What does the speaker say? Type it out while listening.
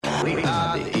We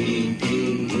are the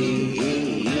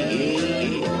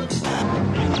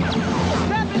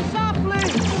Stepping softly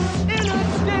in a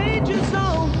danger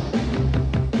zone.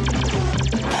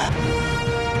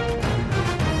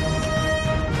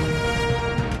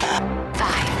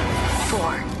 5,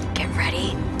 4, get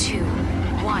ready, 2,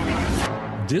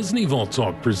 1. Disney Vault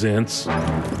Talk presents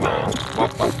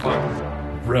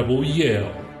Rebel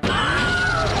Yell.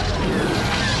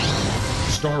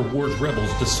 Star Wars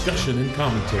Rebels discussion and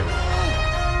commentary.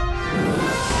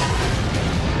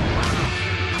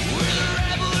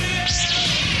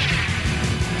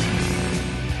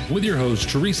 With your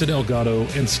hosts Teresa Delgado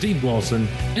and Steve Glosson,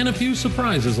 and a few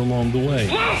surprises along the way.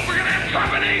 Luke, we're gonna have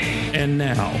company! And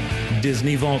now,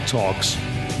 Disney Vault Talks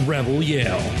Rebel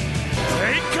Yell.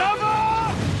 Take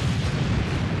cover!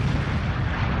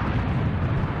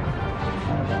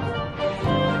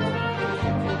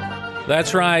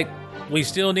 That's right. We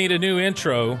still need a new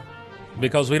intro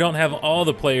because we don't have all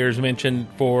the players mentioned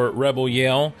for Rebel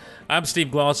Yell. I'm Steve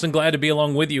Glosson, glad to be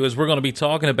along with you as we're going to be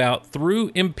talking about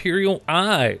Through Imperial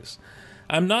Eyes.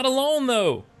 I'm not alone,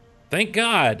 though. Thank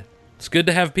God. It's good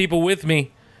to have people with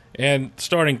me. And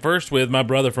starting first with my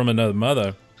brother from another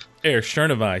mother, Erich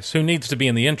Chernovice, who needs to be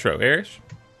in the intro. Erich?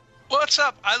 What's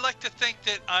up? I like to think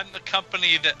that I'm the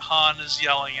company that Han is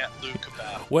yelling at Luke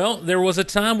about. Well, there was a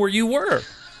time where you were.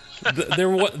 There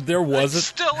was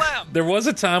still am. There was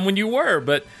a time when you were,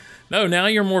 but no. Now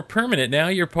you're more permanent. Now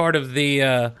you're part of the.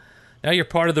 Now you're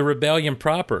part of the rebellion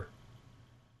proper.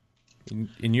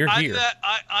 And you're here.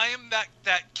 I am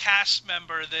that cast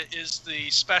member that is the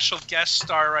special guest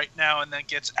star right now, and then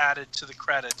gets added to the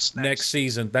credits next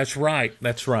season. That's right.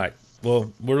 That's right.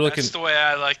 Well, we're looking. That's the way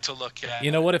I like to look at it.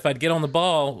 You know what? If I'd get on the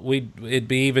ball, it'd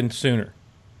be even sooner.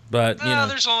 But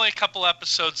there's only a couple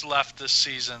episodes left this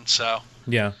season, so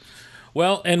yeah.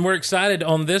 Well, and we're excited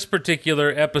on this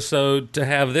particular episode to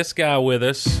have this guy with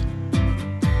us.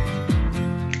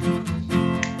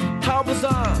 How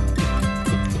bizarre.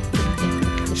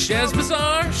 Shaz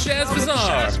Bazaar.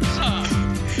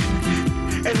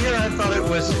 And here I thought it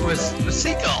was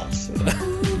seagulls.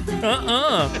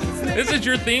 This is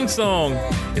your theme song.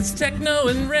 It's techno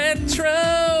and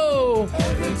retro.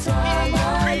 Every time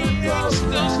I look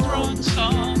those throwing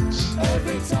songs.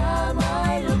 Every time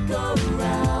I look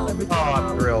around. Oh,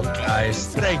 I'm thrilled, guys.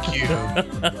 Thank you.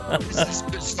 This is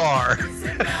bizarre.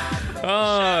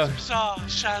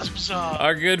 Shaz Bazaar.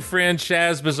 Our good friend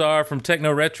Shaz Bazaar from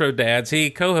Techno Retro Dads. He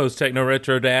co-hosts Techno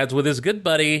Retro Dads with his good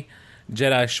buddy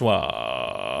Jedi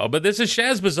Schwab. But this is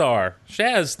Shaz Bazaar.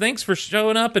 Shaz, thanks for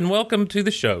showing up and welcome to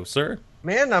the show, sir.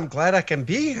 Man, I'm glad I can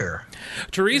be here.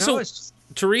 Teresa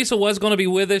was going to be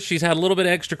with us. She's had a little bit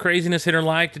of extra craziness in her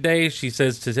life today. She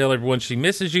says to tell everyone she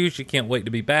misses you. She can't wait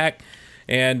to be back.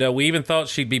 And we even thought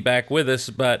she'd be back with us,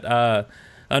 but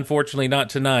unfortunately not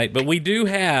tonight. But we do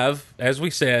have, as we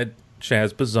said,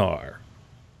 Shaz Bazaar.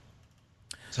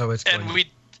 So it's and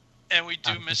we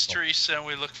do miss Teresa, and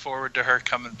we look forward to her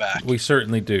coming back. We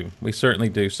certainly do. So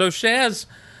Shaz,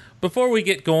 before we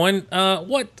get going,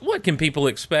 what can people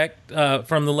expect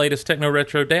from the latest Techno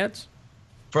Retro Dads?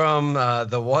 From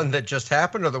the one that just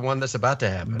happened or the one that's about to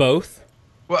happen? Both.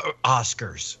 Well,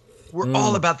 Oscars. We're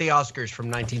all about the Oscars from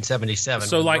 1977.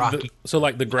 So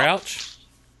like the Grouch?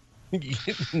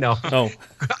 No. Oh.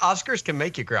 Oscars can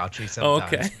make you grouchy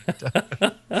sometimes.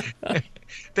 Oh, okay.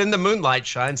 Then the moonlight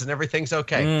shines and everything's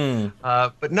okay.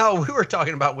 But no, we were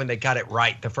talking about when they got it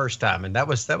right the first time, and that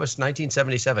was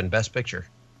 1977 Best Picture.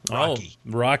 Rocky.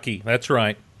 Oh, Rocky. That's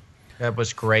right. That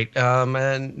was great.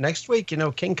 And next week,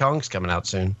 King Kong's coming out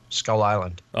soon. Skull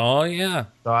Island. Oh, yeah.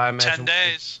 So I imagine 10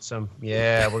 days.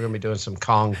 We're going to be doing some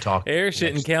Kong talk. Eric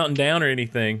isn't counting down or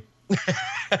anything.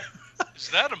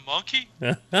 Is that a monkey?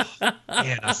 Man,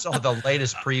 I saw the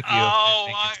latest preview.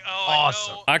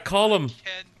 Awesome. I call him.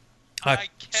 I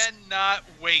cannot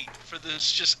wait for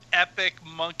this just epic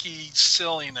monkey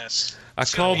silliness. I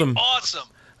call them awesome.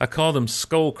 I call them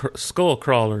skull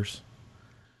crawlers.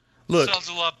 Look, sounds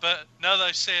a lot better now that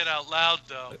I say it out loud,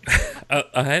 though.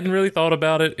 I hadn't really thought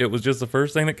about it. It was just the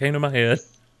first thing that came to my head.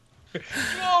 You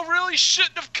all really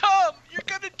shouldn't have come. You're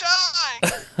gonna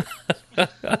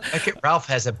die. Ralph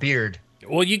has a beard.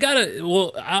 Well,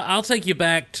 I'll take you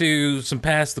back to some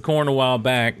Past the Corn a while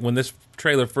back when this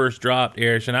trailer first dropped,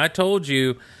 Erich, and I told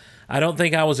you I don't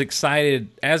think I was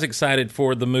as excited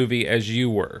for the movie as you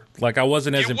were. Like, I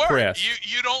wasn't as impressed.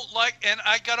 You don't like, and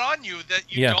I got on you that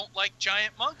you don't like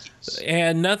giant monkeys.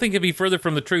 And nothing could be further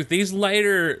from the truth. These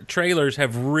later trailers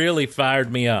have really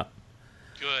fired me up.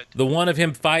 Good. The one of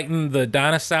him fighting the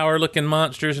dinosaur-looking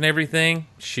monsters and everything.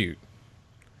 Shoot.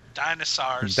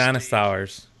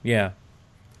 Dinosaurs. Yeah.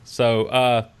 So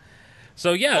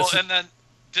yeah. Well, and then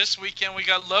this weekend we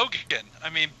got Logan. I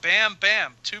mean, bam,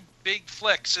 bam, 2 big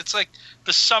flicks. It's like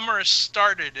the summer has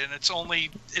started, and it's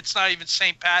not even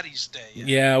St. Patty's Day yet.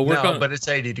 Yeah, but it's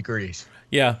 80 degrees.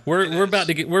 Yeah, we're about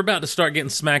to start getting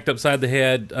smacked upside the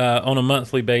head on a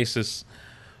monthly basis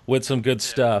with some good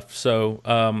stuff. So,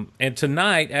 and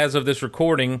tonight, as of this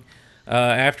recording,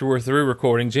 after we're through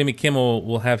recording, Jimmy Kimmel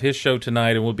will have his show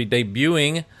tonight, and we'll be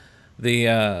debuting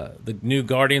the new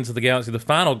Guardians of the Galaxy, the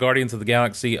final Guardians of the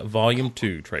Galaxy Volume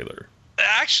 2 trailer.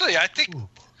 Actually, I think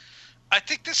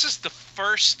this is the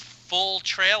first full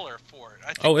trailer for it.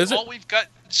 I think is it? all we've got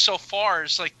so far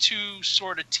is like 2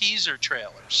 sort of teaser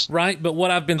trailers. Right, but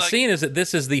what I've been seeing is that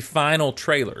this is the final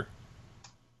trailer.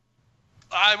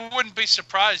 I wouldn't be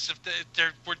surprised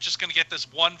if we're just going to get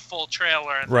this one full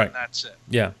trailer and right. then that's it.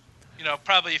 Yeah. You know,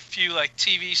 probably a few like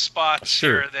TV spots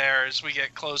here or there as we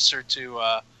get closer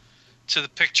to the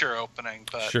picture opening.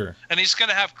 But sure. And he's going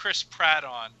to have Chris Pratt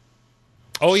on.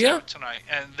 Oh yeah, tonight,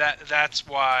 and that's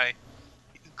why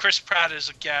Chris Pratt is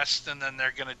a guest, and then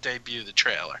they're going to debut the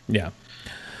trailer. Yeah.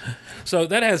 So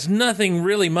that has nothing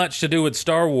really much to do with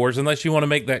Star Wars, unless you want to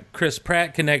make that Chris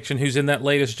Pratt connection, who's in that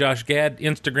latest Josh Gad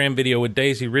Instagram video with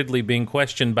Daisy Ridley being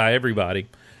questioned by everybody.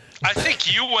 I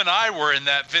think you and I were in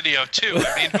that video too.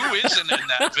 I mean, who isn't in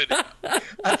that video?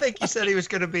 I think he said he was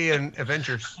going to be in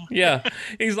Avengers. Yeah,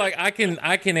 he's like, I can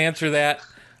answer that.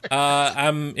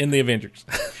 I'm in the Avengers.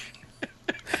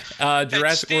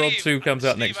 Jurassic World 2 comes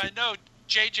out next week. I know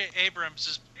J.J. Abrams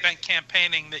has been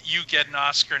campaigning that you get an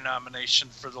Oscar nomination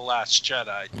for The Last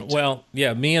Jedi. Well,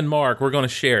 yeah, me and Mark, we're going to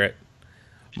share it.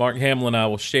 Mark Hamill and I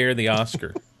will share the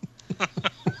Oscar.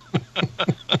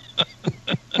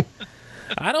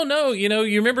 I don't know. You know,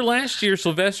 you remember last year,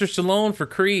 Sylvester Stallone for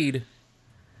Creed.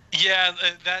 Yeah,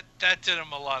 that did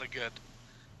him a lot of good.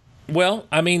 Well,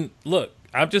 I mean, look,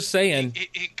 I'm just saying.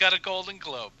 He got a Golden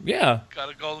Globe. Yeah.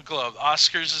 Got a Golden Globe.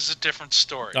 Oscars is a different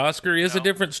story. Oscar is a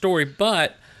different story,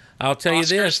 but I'll tell you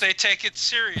this. They take it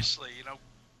seriously. You know,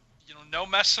 no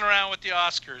messing around with the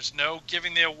Oscars. No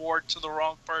giving the award to the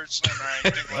wrong person or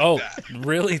anything like that. Oh,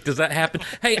 really? Does that happen?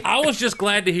 Hey, I was just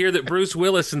glad to hear that Bruce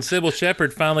Willis and Sybil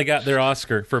Shepherd finally got their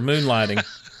Oscar for Moonlighting.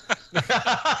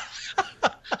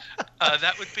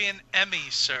 That would be an Emmy,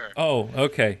 sir. Oh,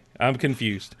 okay. I'm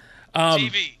confused.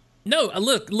 TV. No,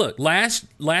 look.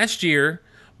 Last year,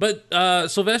 but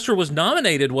Sylvester was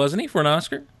nominated, wasn't he, for an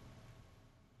Oscar?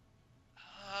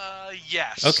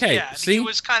 Yes. Okay. Yeah. See,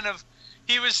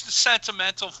 he was the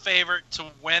sentimental favorite to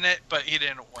win it, but he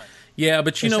didn't win. Yeah,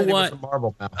 but you know what?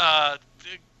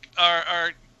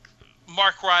 Our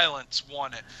Mark Rylance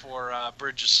won it for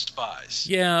Bridge of Spies.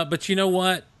 Yeah, but you know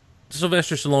what?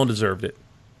 Sylvester Stallone deserved it.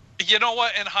 You know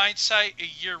what? In hindsight,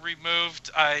 a year removed,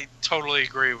 I totally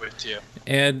agree with you.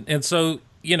 And so,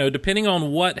 you know, depending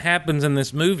on what happens in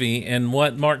this movie and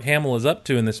what Mark Hamill is up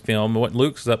to in this film, what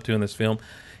Luke's up to in this film,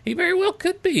 he very well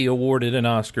could be awarded an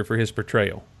Oscar for his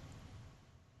portrayal.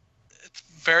 It's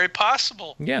very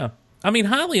possible. Yeah. I mean,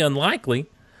 highly unlikely.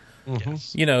 Mm-hmm.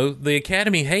 Yes. You know, the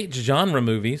Academy hates genre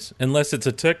movies unless it's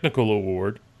a technical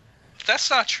award. That's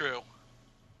not true.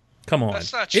 Come on.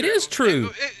 That's not true. It is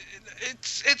true.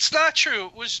 It's not true.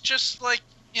 It was just like,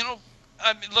 you know,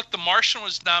 I mean, look, The Martian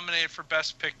was nominated for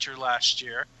Best Picture last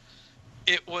year.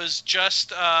 It was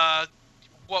just,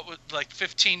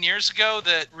 15 years ago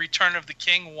that Return of the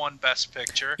King won Best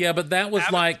Picture. Yeah, but that was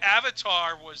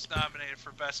Avatar was nominated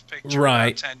for Best Picture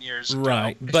right, about 10 years ago.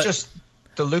 Right. It's just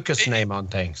the Lucas name on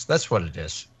things. That's what it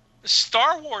is.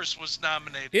 Star Wars was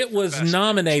nominated. It was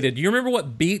nominated. Do you remember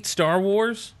what beat Star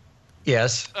Wars?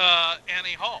 Yes.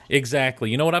 Annie Hall.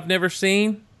 Exactly. You know what I've never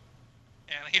seen?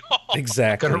 Annie Hall.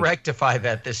 Exactly. I'm going to rectify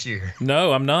that this year.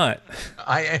 No, I'm not.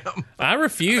 I am. I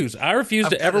refuse. I refuse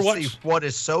to ever watch. See what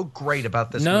is so great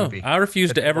about this movie. No, I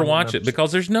refuse to ever watch it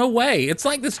because there's no way. It's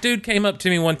like this dude came up to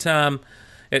me one time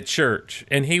at church,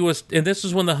 and this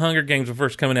was when the Hunger Games were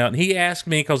first coming out, and he asked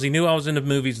me because he knew I was into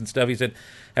movies and stuff. He said,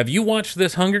 "Have you watched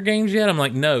this Hunger Games yet?" I'm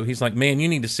like, "No." He's like, "Man, you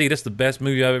need to see it. It's the best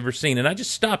movie I've ever seen." And I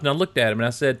just stopped and I looked at him and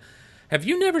I said, "Have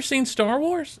you never seen Star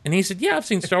Wars?" And he said, "Yeah, I've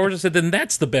seen Star Wars." I said, "Then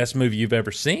that's the best movie you've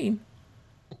ever seen."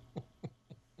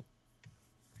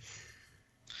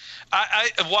 I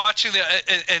watching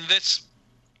this.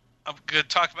 I'm going to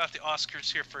talk about the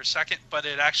Oscars here for a second, but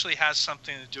it actually has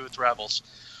something to do with Rebels.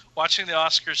 Watching the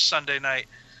Oscars Sunday night,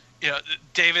 you know,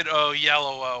 David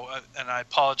Oyelowo, and I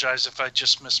apologize if I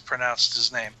just mispronounced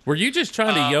his name. Were you just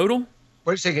trying to yodel?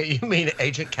 Wait a second. You mean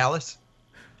Agent Callus?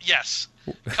 Yes.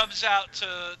 Comes out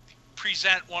to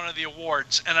present one of the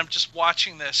awards, and I'm just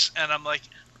watching this, and I'm like,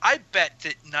 I bet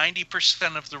that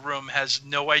 90% of the room has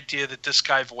no idea that this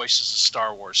guy voices a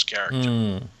Star Wars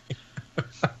character.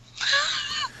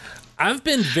 I've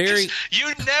been very.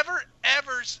 You never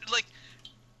ever like.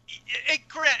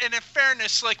 And in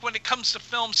fairness, like when it comes to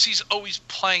films, he's always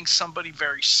playing somebody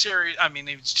very serious. I mean,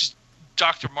 he was just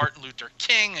Dr. Martin Luther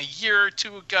King a year or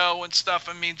two ago and stuff.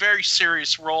 I mean, very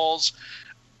serious roles.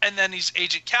 And then he's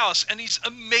Agent Callus, and he's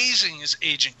amazing as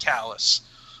Agent Callus.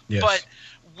 Yes. But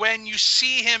when you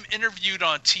see him interviewed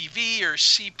on TV or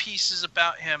see pieces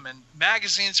about him in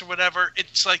magazines or whatever,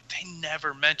 it's like they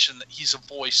never mention that he's a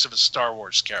voice of a Star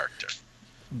Wars character.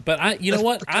 But you know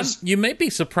what? You may be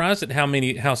surprised at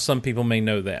how some people may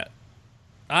know that.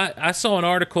 I saw an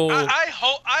article. I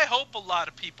hope a lot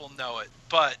of people know it,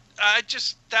 but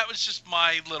that was just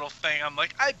my little thing. I'm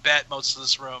like, I bet most of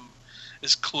this room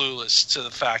is clueless to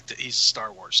the fact that he's a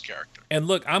Star Wars character. And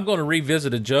look, I'm going to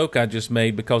revisit a joke I just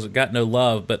made because it got no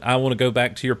love, but I want to go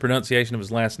back to your pronunciation of his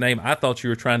last name. I thought you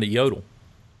were trying to yodel.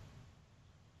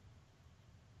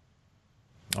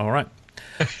 All right.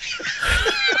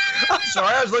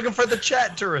 Sorry, I was looking for the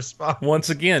chat to respond. Once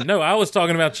again, no, I was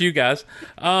talking about you guys.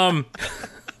 Oh,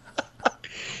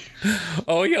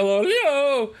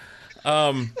 yo.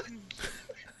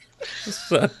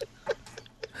 So,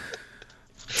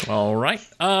 all right.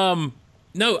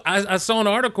 No, I saw an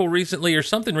article recently or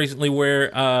something recently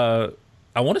where I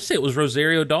want to say it was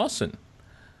Rosario Dawson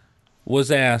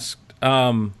was asked.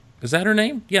 Is that her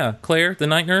name? Yeah, Claire, the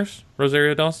night nurse,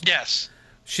 Rosario Dawson. Yes.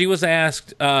 She was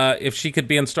asked if she could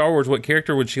be in Star Wars, what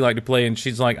character would she like to play? And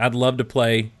she's like, I'd love to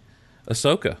play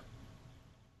Ahsoka.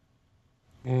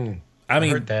 I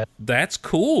mean, heard that. That's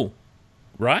cool,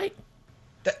 right?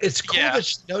 It's cool Yeah. that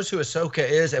she knows who Ahsoka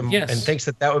is and Yes. thinks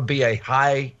that would be a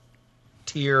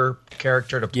high-tier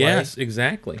character to play. Yes,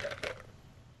 exactly.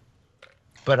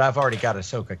 But I've already got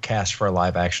Ahsoka cast for a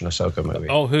live-action Ahsoka movie.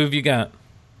 Oh, who have you got?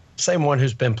 Same one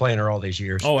who's been playing her all these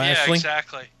years. Oh, Yeah, Ashley?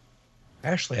 exactly.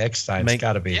 Ashley Eckstein's Make-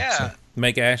 got to be. Yeah. So-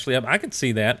 Make Ashley up. I can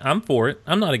see that. I'm for it.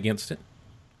 I'm not against it.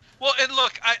 Well, and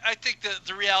look, I think that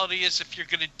the reality is if you're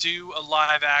going to do a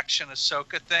live-action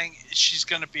Ahsoka thing, she's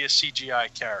going to be a CGI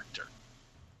character.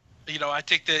 You know, I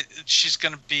think that she's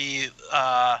going to be,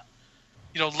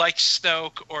 like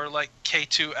Snoke or like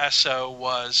K2SO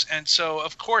was. And so,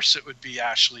 of course, it would be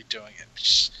Ashley doing it.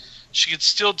 She could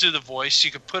still do the voice.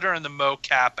 You could put her in the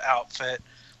mocap outfit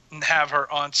and have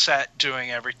her on set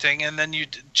doing everything. And then you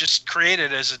just create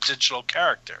it as a digital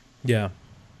character. Yeah.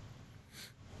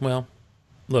 Well,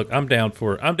 look, I'm down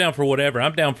for whatever.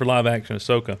 I'm down for live action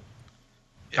Ahsoka.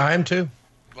 I am too.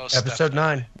 Most Episode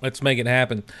definitely. 9. Let's make it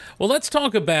happen. Well, let's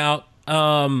talk about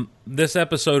this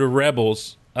episode of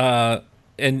Rebels.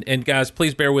 And guys,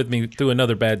 please bear with me through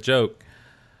another bad joke.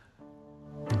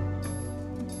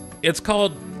 It's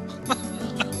called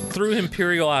Through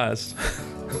Imperial Eyes.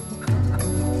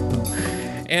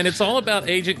 And it's all about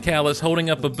Agent Callus holding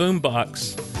up a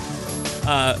boombox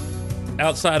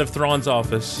outside of Thrawn's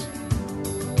office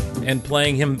and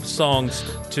playing him songs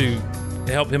to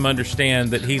help him understand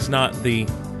that he's not the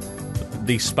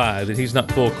spy, that he's not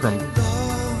Fulcrum.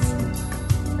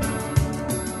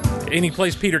 And he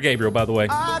plays Peter Gabriel, by the way.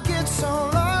 I get so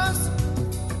lost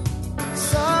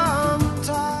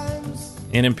sometimes.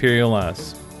 In Imperial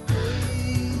Eyes.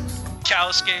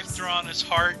 Callus gave Thrawn his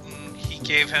heart, and he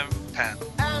gave him pen.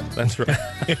 That's right.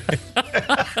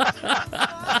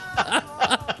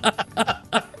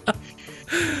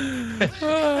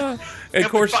 And of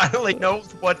course, we finally know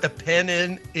what the pen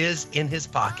is in his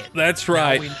pocket. that's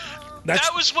right. That's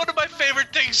That was one of my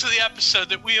favorite things of the episode,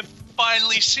 that we have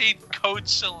finally seen code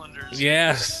cylinders.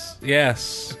 yes.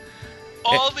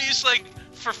 All these, like,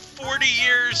 for 40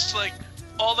 years, like,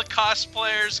 all the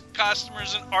cosplayers,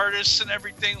 costumers, and artists and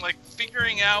everything, like,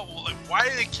 figuring out, like, why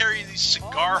do they carry these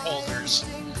cigar holders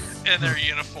in their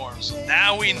uniforms?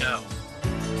 Now we know.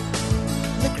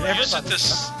 Use it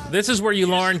this. This is where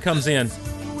Lauren comes in.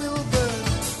 Will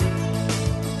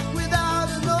burn without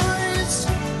a noise,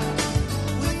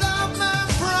 without my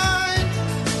pride.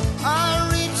 I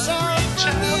reach out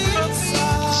from the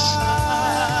inside.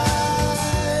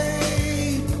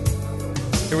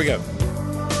 Here we go.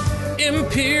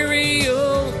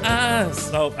 Imperial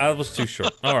Eyes. Oh, I was too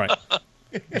short. All right.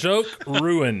 Joke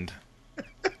ruined.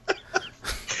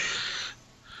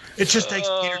 It just takes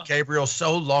Peter Gabriel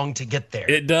so long to get there.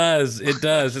 It does. It's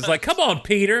like, come on,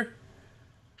 Peter.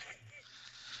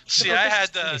 See, But I this had is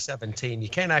the 2017. You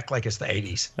can't act like it's the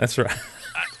 80s. That's right.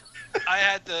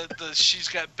 the She's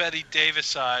Got Betty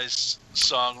Davis Eyes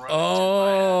song running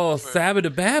Oh, through my head. Sabba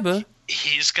Babba.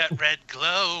 He's got red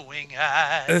glowing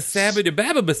eyes. Sabba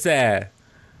Babba Basai.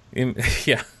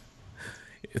 Yeah.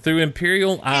 Through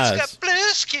Imperial He's Eyes. got blue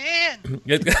skin.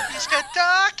 He's got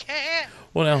dark hair.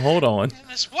 Well, now hold on. And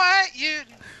it's white you.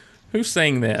 Who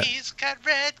sang that? He's got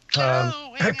red Um,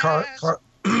 glowing eyes.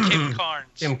 Kim Carnes.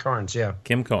 Kim Carnes, yeah.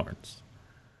 Kim Carnes.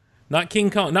 Not King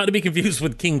Kong. Not to be confused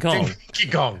with King Kong.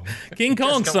 King Kong. King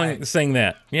Kong sang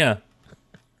that. Yeah.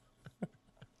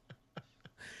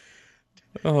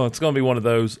 Oh, it's going to be one of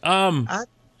those. I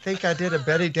think I did a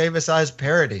Betty Davis Eyes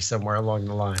parody somewhere along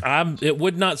the line. It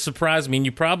would not surprise me. And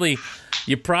you probably.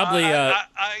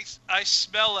 I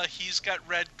smell a "He's Got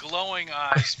Red Glowing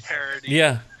Eyes" parody.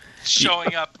 Yeah.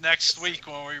 Showing up next week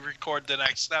when we record the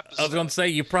next episode. I was going to say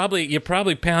you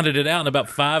probably pounded it out in about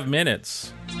 5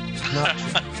 minutes.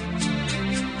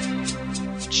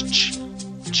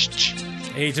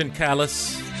 Agent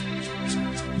Callus,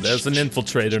 there's an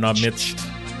infiltrator in our midst.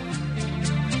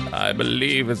 I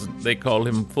believe they call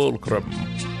him Fulcrum.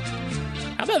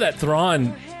 How about that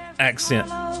Thrawn accent?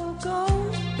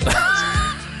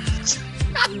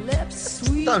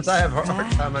 Sometimes I have a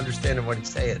hard time understanding what he's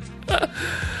saying.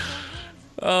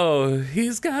 Oh,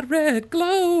 he's got red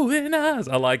glowing eyes.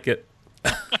 I like it.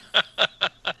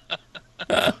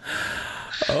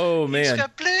 Oh, man. He's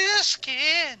got blue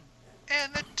skin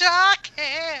and the dark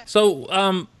hair.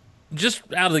 So, just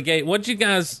out of the gate, what'd you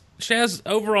guys, Shaz,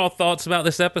 overall thoughts about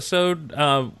this episode?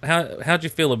 How'd you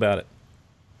feel about it?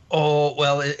 Oh,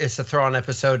 well, it's a Thrawn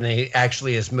episode, and he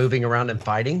actually is moving around and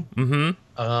fighting.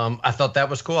 Mm-hmm. I thought that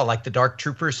was cool. I like the Dark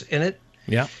Troopers in it.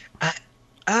 Yeah.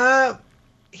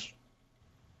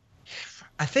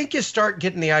 I think you start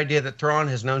getting the idea that Thrawn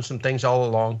has known some things all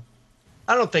along.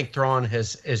 I don't think Thrawn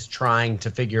is trying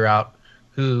to figure out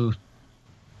who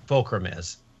Fulcrum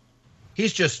is.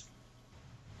 He's just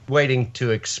waiting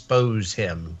to expose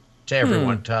him to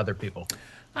everyone, to other people.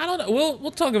 I don't know.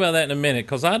 We'll talk about that in a minute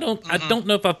because I don't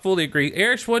know if I fully agree.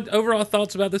 Erish, what overall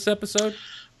thoughts about this episode?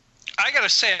 I gotta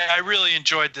say, I really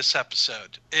enjoyed this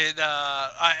episode.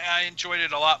 I enjoyed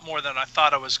it a lot more than I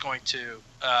thought I was going to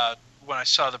when I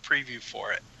saw the preview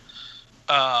for it.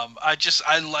 I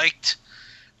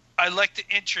liked the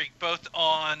intrigue both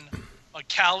on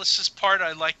Callus's part.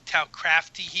 I liked how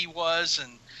crafty he was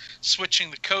and switching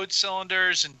the code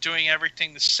cylinders and doing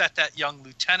everything to set that young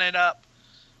lieutenant up.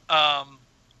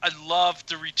 I loved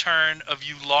the return of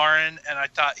Lauren, and I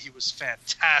thought he was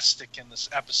fantastic in this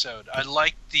episode. I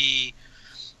liked the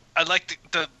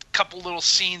couple little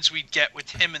scenes we'd get with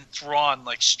him and Thrawn,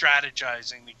 like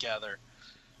strategizing together.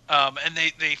 And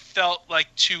they felt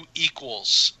like two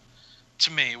equals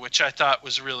to me, which I thought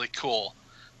was really cool.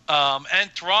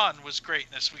 And Thrawn was great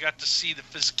in this. We got to see the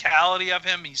physicality of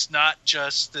him. He's not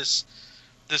just this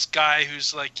guy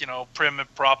who's like, prim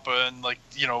and proper and like,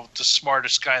 the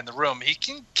smartest guy in the room. He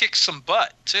can kick some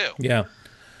butt too. Yeah.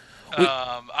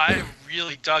 I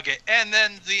really dug it. And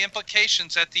then the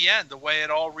implications at the end, the way it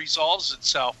all resolves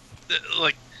itself,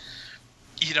 like,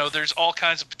 there's all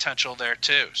kinds of potential there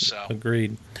too. So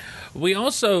agreed. We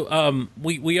also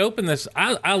we opened this.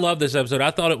 I love this episode.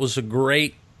 I thought it was a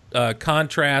great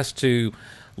contrast to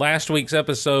last week's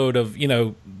episode of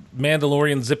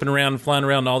Mandalorian zipping around and flying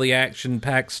around and all the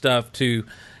action-packed stuff to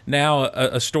now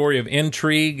a story of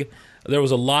intrigue. There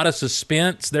was a lot of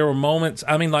suspense. There were moments.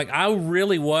 I mean, like, I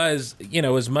really was,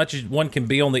 as much as one can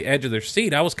be on the edge of their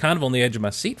seat, I was kind of on the edge of my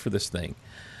seat for this thing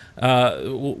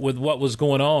with what was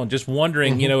going on. Just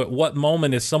wondering, at what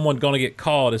moment is someone going to get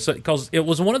caught? Because it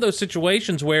was one of those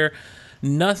situations where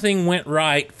nothing went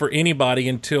right for anybody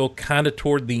until kind of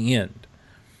toward the end.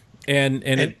 And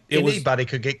anybody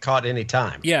could get caught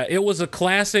anytime. Yeah, it was a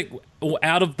classic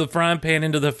out of the frying pan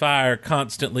into the fire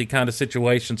constantly kind of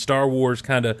situation, Star Wars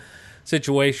kind of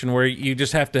situation where you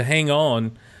just have to hang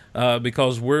on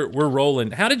because we're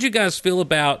rolling. How did you guys feel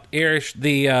about, Erish,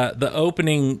 the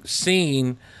opening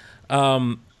scene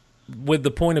with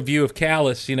the point of view of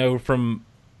Callus, from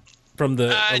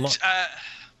the...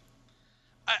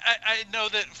 I know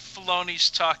that Filoni's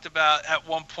talked about at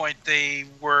one point they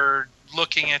were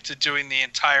looking into doing the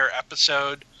entire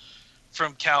episode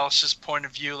from Callus's point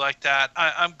of view like that.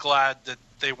 I'm glad that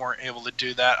they weren't able to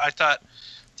do that. I thought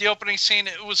the opening scene,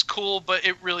 it was cool, but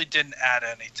it really didn't add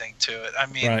anything to it. I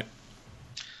mean, right.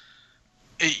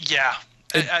 It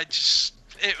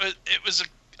was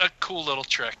a cool little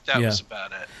trick. That was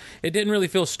about it. It didn't really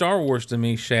feel Star Wars to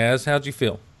me, Shaz. How'd you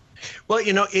feel? Well,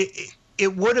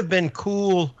 it would have been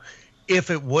cool if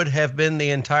it would have been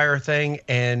the entire thing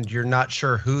and you're not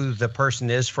sure who the person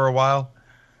is for a while.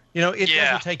 It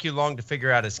doesn't take you long to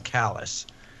figure out it's Callus.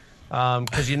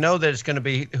 Because that it's going to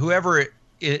be whoever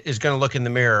is going to look in the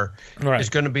mirror is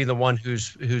going to be the one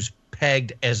who's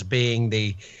pegged as being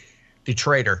the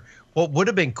traitor. What would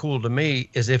have been cool to me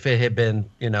is if it had been,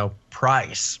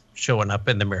 Price showing up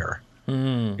in the mirror.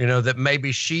 You know, that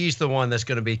maybe she's the one that's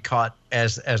going to be caught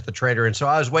as the traitor. And so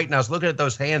I was waiting. I was looking at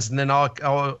those hands, and then all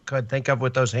I could think of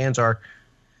with those hands are,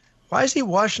 why is he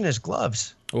washing his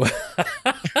gloves?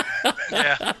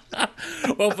 Yeah.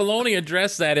 Well, Filoni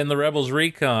addressed that in the Rebels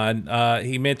Recon.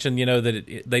 He mentioned,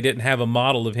 that they didn't have a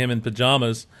model of him in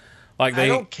pajamas. Like I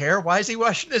don't care. Why is he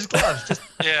washing his gloves? Just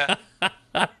Yeah.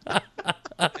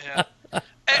 Yeah.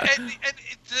 And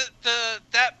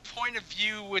that point of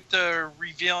view with the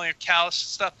revealing of Callus and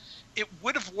stuff, it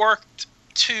would have worked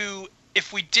too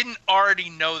if we didn't already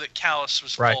know that Callus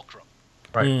was Right. Fulcrum.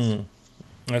 right.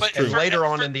 That's But true. later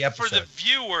on in the for the episode.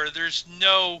 viewer, there's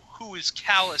no who is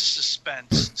Callus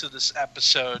suspense to this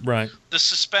episode. Right. The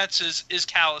suspense is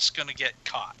Callus going to get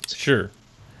caught? Sure.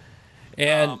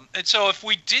 And And so if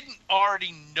we didn't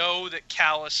already know that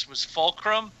Callus was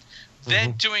Fulcrum,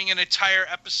 then doing an entire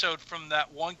episode from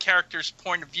that one character's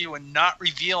point of view and not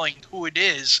revealing who it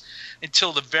is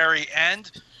until the very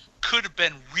end could have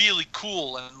been really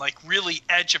cool and like really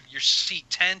edge of your seat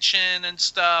tension and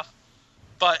stuff.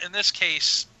 But in this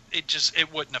case,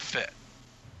 it wouldn't have fit.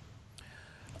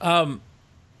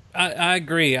 I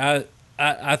agree. I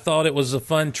thought it was a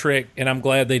fun trick, and I'm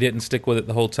glad they didn't stick with it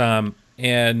the whole time.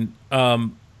 And,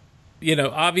 obviously,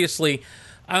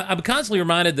 I'm constantly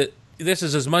reminded that this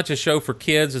is as much a show for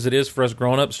kids as it is for us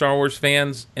grown-up Star Wars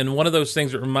fans. And one of those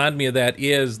things that remind me of that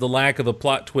is the lack of a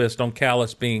plot twist on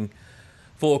Callus being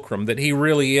Fulcrum, that he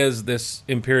really is this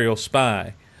Imperial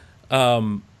spy.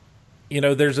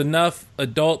 There's enough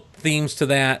adult themes to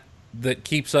that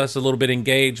keeps us a little bit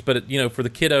engaged. But, for the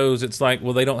kiddos, it's like,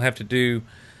 well, they don't have to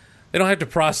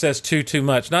process too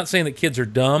much. Not saying that kids are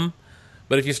dumb,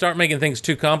 but if you start making things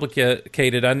too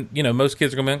complicated, most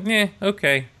kids are going to be,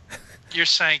 okay. You're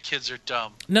saying kids are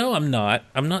dumb. No, I'm not.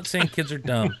 I'm not saying kids are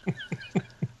dumb.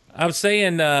 I'm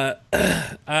saying, I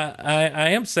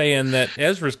am saying that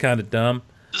Ezra's kind of dumb.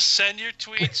 Send your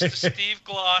tweets to Steve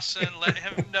Glosson. Let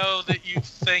him know that you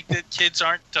think that kids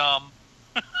aren't dumb.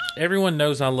 Everyone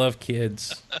knows I love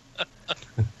kids.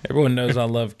 Everyone knows I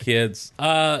love kids.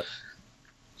 Well,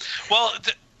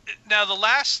 now the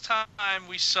last time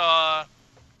we saw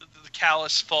the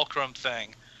Callus Fulcrum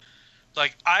thing,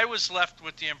 like I was left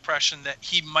with the impression that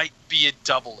he might be a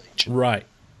double agent. Right.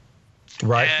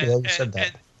 Right. And, Yeah, you said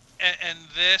that. And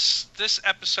this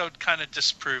episode kind of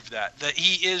disproved that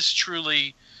he is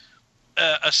truly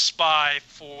a spy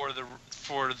for the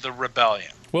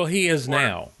rebellion. Well, he is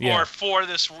now. Yeah. Or for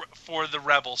the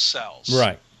rebel cells.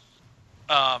 Right.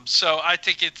 So I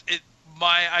think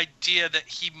my idea that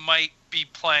he might be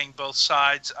playing both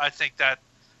sides, I think that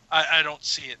I don't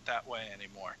see it that way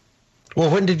anymore. Well,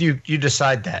 when did you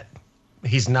decide that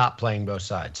he's not playing both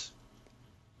sides?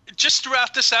 Just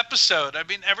throughout this episode. I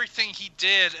mean, everything he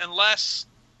did,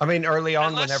 early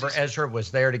on, whenever he's- Ezra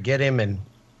was there to get him,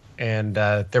 and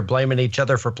they're blaming each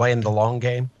other for playing the long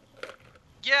game.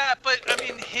 Yeah, but I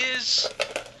mean, he's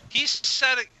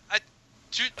said it.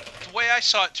 The way I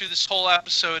saw it through this whole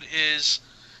episode is,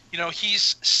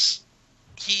 he's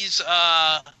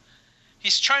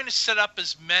trying to set up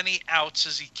as many outs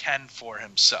as he can for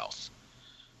himself.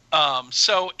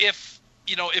 So if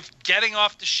getting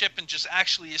off the ship and just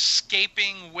actually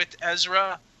escaping with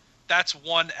Ezra, that's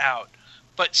one out.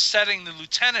 But setting the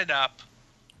lieutenant up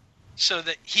so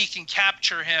that he can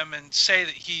capture him and say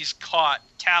that he's caught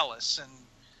Callus, and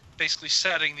basically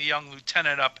setting the young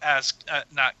lieutenant up as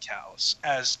not Callus,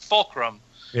 as Fulcrum.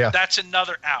 Yeah. That's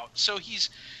another out. So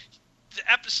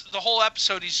the whole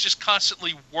episode he's just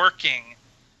constantly working,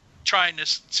 trying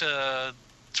to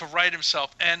right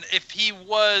himself. And if he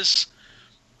was,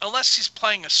 unless he's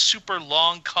playing a super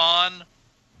long con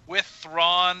with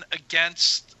Thrawn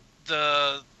against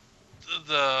the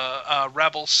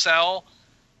rebel cell,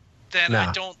 then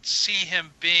I don't see him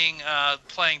being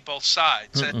playing both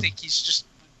sides. I think he's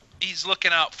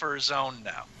looking out for his own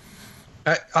now.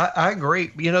 I agree.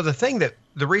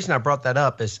 The reason I brought that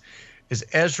up is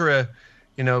Ezra,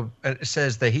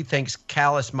 says that he thinks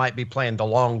Callus might be playing the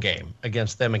long game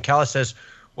against them, and Callus says,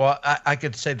 "Well, I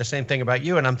could say the same thing about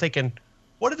you." And I'm thinking,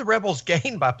 what did the rebels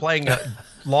gain by playing a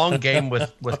long game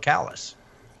with Callus?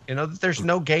 There's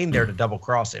no gain there to double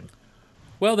cross him.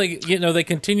 Well, they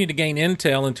continue to gain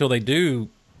intel until they do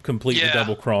completely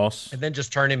double cross, and then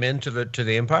just turn him into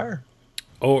the Empire.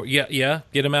 Or get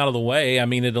him out of the way. I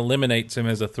mean, it eliminates him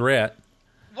as a threat.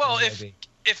 Well, Maybe.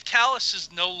 if Callus is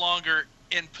no longer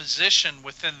in position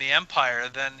within the Empire,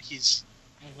 then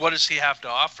what does he have to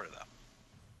offer them?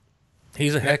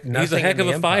 He's a heck of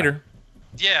the a fighter.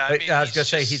 Yeah, I was going to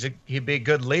say he'd be a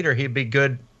good leader. He'd be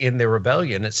good in the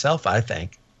rebellion itself, I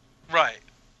think. Right.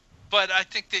 But I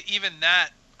think that even that,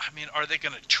 are they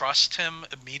going to trust him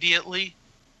immediately?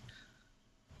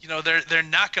 they're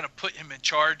not going to put him in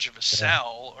charge of a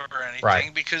cell or anything,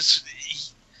 Right. because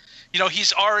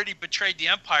he's already betrayed the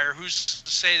Empire. Who's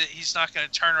to say that he's not going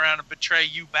to turn around and betray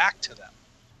you back to them?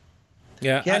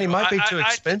 Yeah, Yeah, and he might be too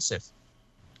expensive.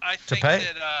 I think pay.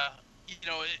 that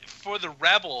for the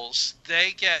rebels,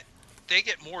 they get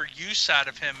more use out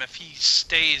of him if he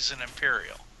stays an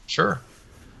Imperial. Sure.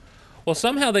 Well,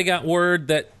 somehow they got word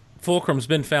that Fulcrum's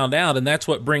been found out, and that's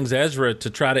what brings Ezra to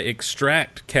try to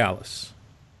extract Callus.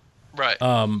 Right.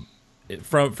 From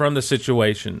the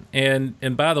situation.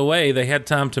 And by the way, they had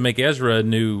time to make Ezra a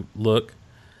new look.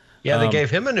 Yeah, they gave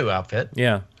him a new outfit.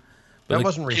 Yeah. That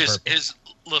wasn't repurposed. His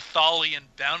Lithalian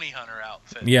bounty hunter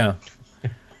outfit. Yeah.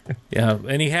 Yeah,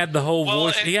 and he had the whole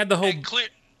voice. He had the whole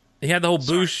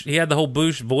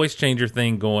Boosh voice changer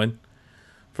thing going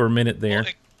for a minute there.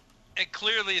 Well, and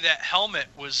clearly that helmet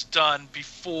was done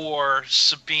before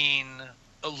Sabine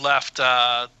left,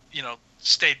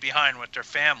 stayed behind with their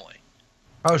family.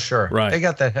 Oh, sure. Right. They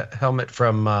got the helmet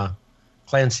from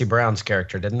Clancy Brown's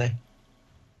character, didn't they?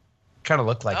 Kind of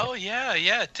looked like it. Oh, yeah,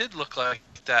 it did look like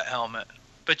that helmet.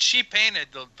 But she painted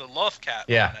the Loth Cat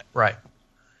on Yeah, it. right.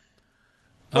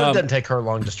 Well, it doesn't take her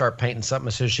long to start painting something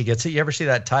as soon as she gets it. You ever see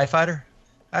that TIE fighter?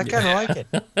 I kind of like it.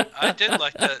 I did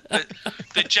like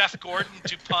the Jeff Gordon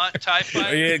DuPont TIE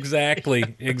fighter. Yeah,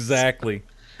 exactly.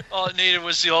 All it needed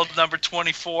was the old number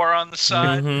 24 on the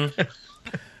side. Mm-hmm.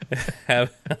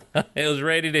 It was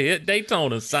ready to hit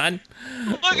Daytona, son.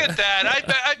 Look at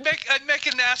that! I'd make a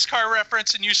NASCAR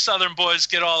reference, and you Southern boys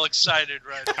get all excited,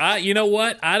 right? You know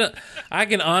what? I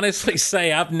can honestly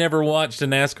say I've never watched a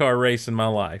NASCAR race in my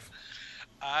life.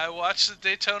 I watched the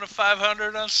Daytona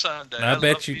 500 on Sunday. I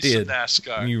bet love you me did. Some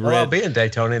NASCAR. Well, I'll be in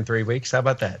Daytona in 3 weeks. How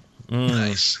about that?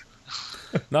 Nice.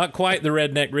 Not quite the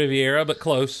Redneck Riviera, but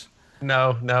close.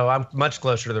 No, I'm much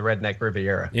closer to the Redneck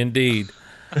Riviera. Indeed.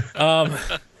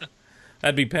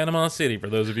 That'd be Panama City, for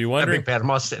those of you That'd wondering. be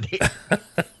Panama City.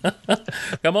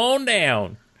 Come on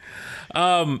down.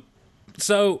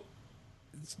 So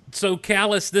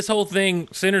Callus, this whole thing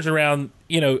centers around,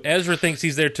 Ezra thinks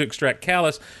he's there to extract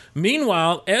Callus.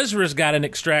 Meanwhile, Ezra's got an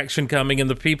extraction coming in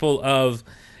the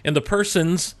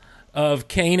persons of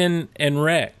Kanan and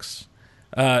Rex,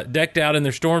 decked out in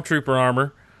their stormtrooper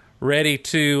armor, ready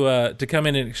to come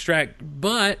in and extract.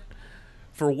 But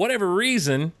for whatever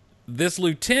reason, this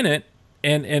lieutenant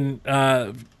and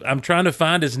I'm trying to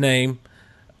find his name.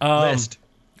 List.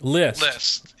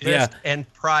 Yeah.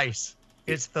 And price.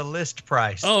 It's the list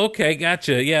price. Oh, okay,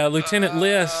 gotcha. Yeah, Lieutenant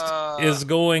List is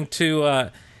going to.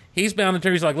 He's bound and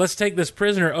he's like, let's take this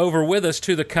prisoner over with us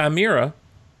to the Chimera,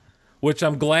 which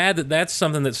I'm glad that's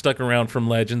something that stuck around from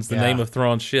Legends, the name of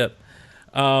Thrawn's ship.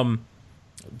 To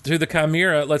the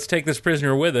Chimera, let's take this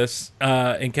prisoner with us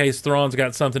in case Thrawn's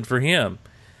got something for him.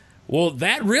 Well,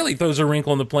 that really throws a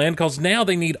wrinkle in the plan because now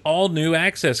they need all new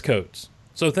access codes.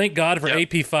 So thank God for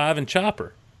AP5 and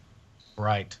Chopper.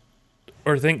 Right.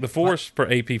 Or thank the Force for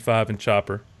AP5 and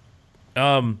Chopper.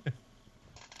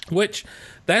 Which,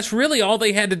 that's really all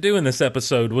they had to do in this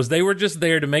episode, was they were just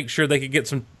there to make sure they could get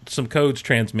some codes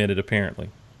transmitted, apparently.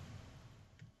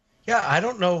 Yeah, I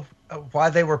don't know why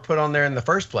they were put on there in the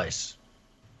first place.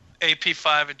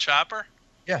 AP5 and Chopper?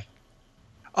 Yeah.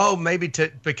 Oh, maybe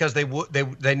because they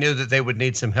knew that they would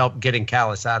need some help getting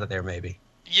Callus out of there, maybe.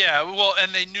 Yeah, well,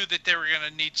 and they knew that they were going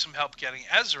to need some help getting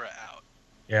Ezra out.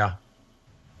 Yeah.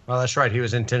 Well, that's right. He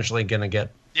was intentionally going to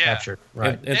get captured.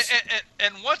 Right.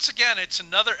 And once again, it's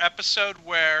another episode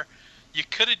where you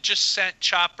could have just sent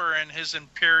Chopper and his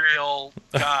Imperial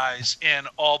guys in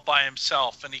all by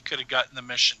himself, and he could have gotten the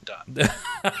mission done.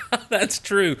 That's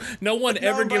true. No one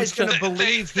ever gives going to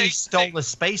believe he stole a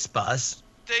space bus.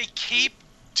 They keep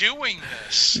doing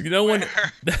this. No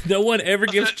one ever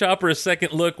gives Chopper a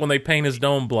second look when they paint his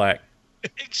dome black.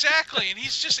 Exactly, and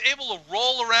he's just able to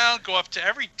roll around, go up to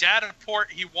every data port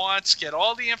he wants, get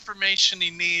all the information he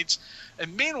needs,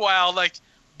 and meanwhile, like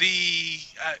the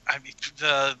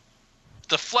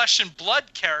flesh and blood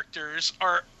characters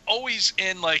are always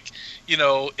in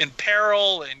in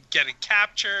peril and getting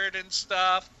captured and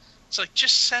stuff. It's like,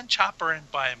 just send Chopper in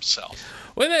by himself.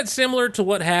 Wasn't that similar to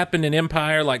what happened in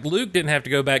Empire? Like, Luke didn't have to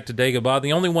go back to Dagobah.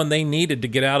 The only one they needed to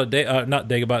get out of not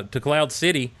Dagobah, to Cloud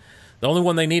City. The only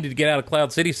one they needed to get out of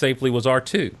Cloud City safely was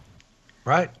R2.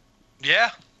 Right.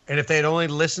 Yeah. And if they had only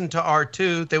listened to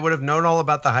R2, they would have known all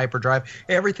about the hyperdrive.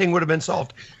 Everything would have been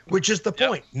solved, which is the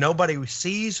point. Nobody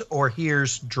sees or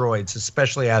hears droids,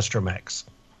 especially astromechs.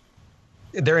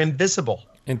 They're invisible.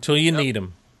 Until you need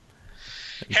them.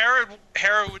 Hera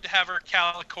would have her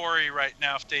Calicori right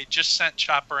now if they just sent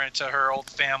Chopper into her old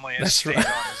family and stayed on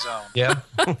his own. Yeah.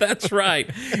 That's right.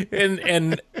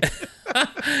 And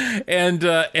and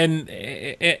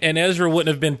Ezra wouldn't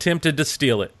have been tempted to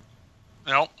steal it.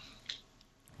 No.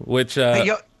 Which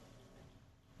Hey,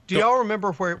 do y'all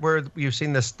remember where you've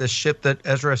seen this ship that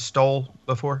Ezra stole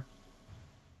before?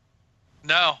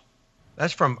 No.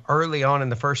 That's from early on in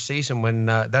the first season when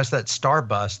that's that star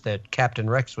bus that Captain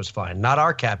Rex was flying. Not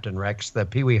our Captain Rex, the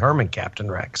Pee Wee Herman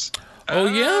Captain Rex. Oh,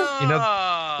 yeah? You know,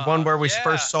 the one where we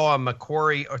first saw a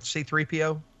McQuarrie or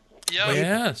C-3PO? Yeah.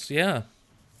 Yes, yeah.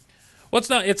 Well,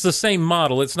 it's the same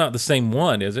model. It's not the same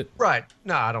one, is it? Right.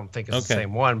 No, I don't think it's the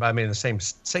same one, but I mean the same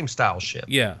style ship.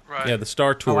 Yeah. Right. Yeah, the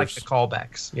Star Tours. I like the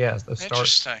callbacks. Yeah, the Star.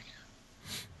 Interesting.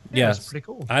 Yeah, that's pretty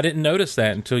cool. I didn't notice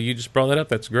that until you just brought that up.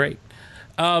 That's great.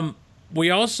 We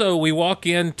walk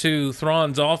into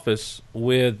Thrawn's office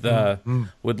with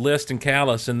List and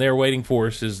Callus, and there waiting for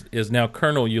us is now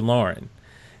Colonel Yularen.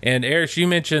 And Eric, you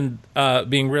mentioned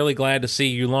being really glad to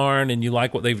see Yularen, and you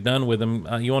like what they've done with him.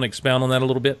 You want to expound on that a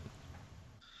little bit?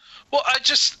 Well,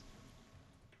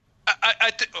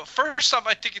 first off,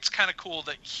 I think it's kind of cool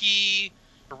that he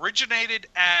originated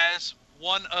as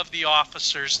one of the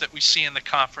officers that we see in the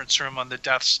conference room on the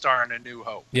Death Star in A New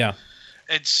Hope. Yeah.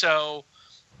 And so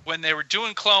when they were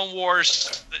doing Clone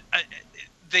Wars,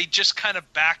 they just kind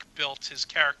of back-built his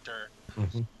character.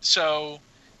 Mm-hmm. So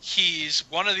he's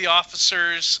one of the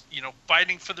officers,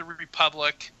 fighting for the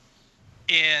Republic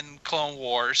in Clone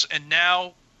Wars. And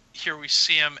now here we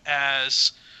see him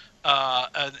as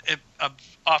an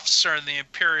officer in the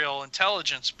Imperial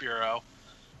Intelligence Bureau.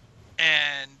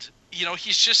 And,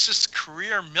 he's just this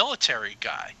career military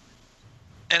guy.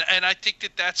 And I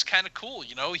think that's kind of cool.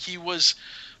 He was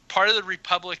part of the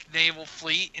Republic Naval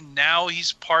Fleet, and now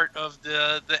he's part of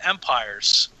the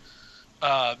Empire's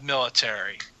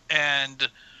military.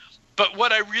 But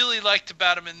what I really liked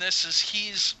about him in this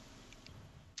is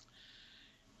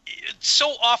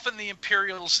so often the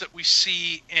Imperials that we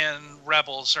see in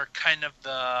Rebels are kind of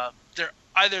they're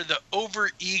either the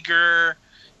overeager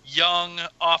young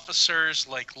officers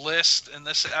like List in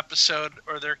this episode,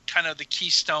 or they're kind of the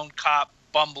Keystone Cop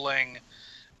bumbling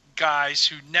guys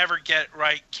who never get it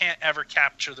right, can't ever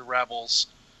capture the rebels.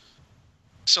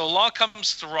 So along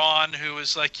comes Thrawn, who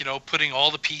is putting all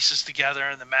the pieces together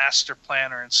and the master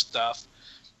planner and stuff.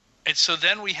 And so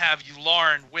then we have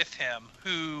Yularen with him,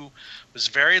 who was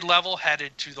very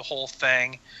level-headed to the whole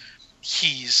thing.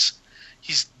 He's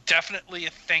definitely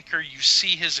a thinker. You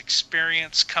see his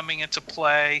experience coming into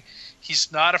play.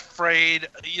 He's not afraid.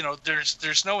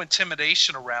 There's no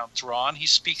intimidation around Thrawn. He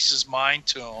speaks his mind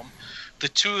to him. The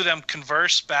two of them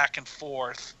converse back and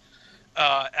forth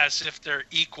as if they're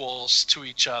equals to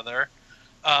each other.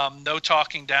 No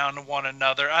talking down to one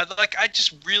another. I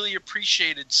just really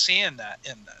appreciated seeing that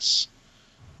in this.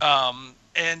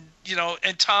 And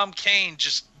Tom Kane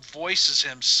just voices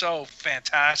him so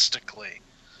fantastically.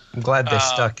 I'm glad they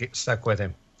stuck with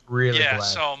him. Really glad. Yeah,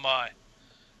 so am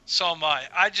I.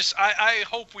 I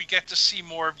hope we get to see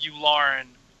more of Yularen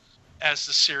as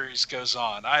the series goes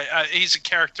on. He's a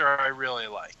character I really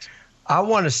like. I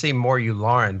want to see more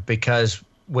Yularen, because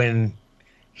when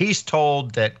he's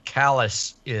told that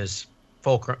Callus is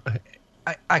Fulcrum,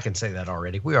 I can say that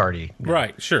already. We already know.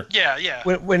 Right, sure. Yeah.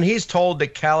 When he's told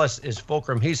that Callus is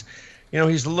Fulcrum, he's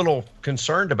a little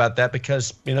concerned about that,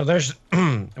 because there's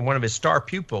one of his star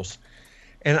pupils.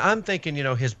 And I'm thinking,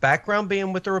 his background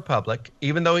being with the Republic,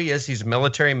 even though he's a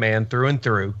military man through and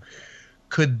through,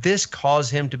 could this cause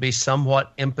him to be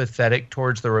somewhat empathetic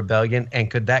towards the rebellion?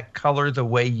 And could that color the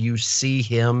way you see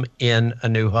him in A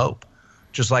New Hope?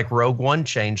 Just like Rogue One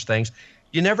changed things.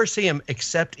 You never see him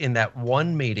except in that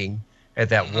one meeting at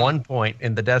that one point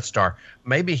in the Death Star.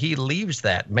 Maybe he leaves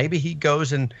that. Maybe he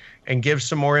goes and gives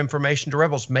some more information to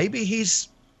rebels. Maybe he's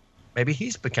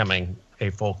becoming a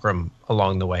Fulcrum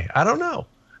along the way. I don't know.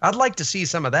 I'd like to see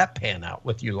some of that pan out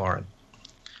with Yularen.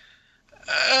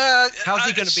 How's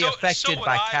he going to be affected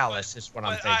by Callus is what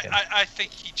I'm thinking. I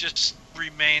think he just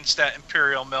remains that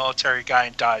Imperial military guy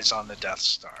and dies on the Death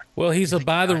Star. Well, he's a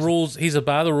by the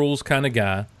rules kind of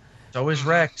guy. So is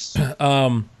Rex.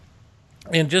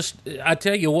 And just, I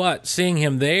tell you what, seeing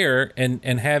him there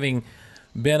and having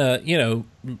been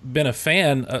a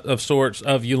fan of sorts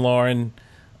of Yularen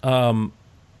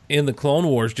in the Clone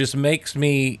Wars just makes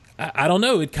me, I don't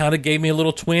know, it kind of gave me a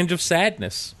little twinge of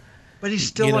sadness. But he's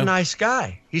still a nice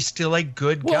guy. He's still a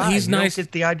good guy. He's nice. Don't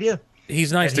get the idea.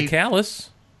 He's nice to Callus.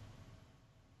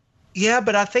 Yeah,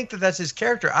 but I think that's his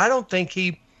character. I don't think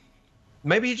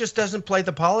maybe he just doesn't play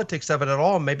the politics of it at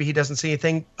all. Maybe he doesn't see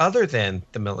anything other than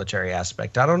the military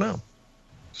aspect. I don't know.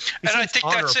 And I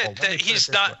think that's it. That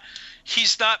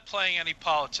he's not playing any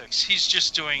politics. He's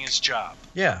just doing his job.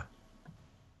 Yeah.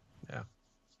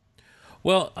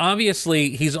 Well,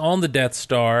 obviously, he's on the Death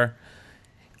Star.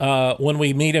 When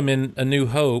we meet him in A New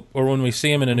Hope, or when we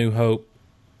see him in A New Hope,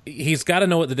 he's got to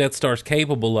know what the Death Star's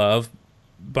capable of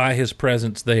by his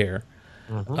presence there.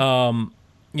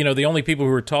 The only people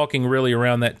who are talking really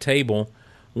around that table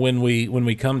when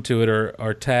we come to it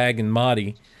are Tag and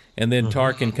Mahdi, and then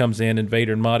Tarkin comes in, and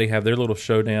Vader and Mahdi have their little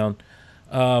showdown.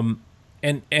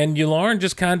 And Yularen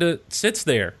just kind of sits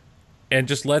there and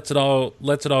just lets it all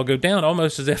go down,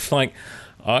 almost as if like,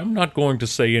 I'm not going to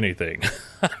say anything.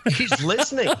 He's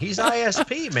listening. He's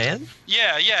ISP, man.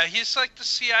 Yeah. He's like the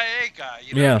CIA guy.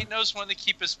 He knows when to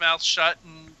keep his mouth shut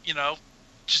and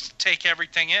just take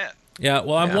everything in. Yeah.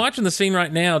 Well, I'm watching the scene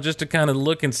right now just to kind of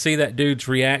look and see that dude's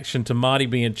reaction to Mahdi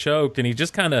being choked, and he's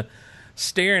just kind of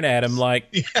staring at him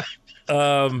like,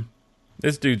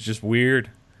 this dude's just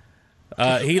weird.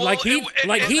 He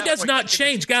does not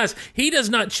change, guys. He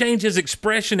does not change his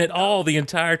expression at all the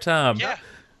entire time. Yeah.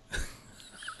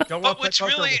 But what's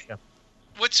really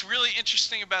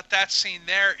interesting about that scene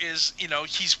there is,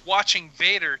 he's watching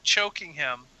Vader choking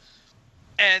him,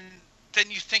 and then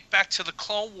you think back to the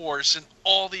Clone Wars and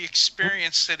all the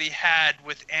experience that he had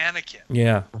with Anakin.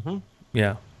 Yeah.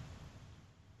 Yeah.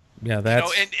 Yeah. That's.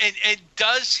 And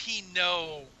does he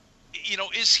know?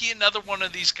 Is he another one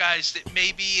of these guys that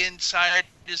maybe inside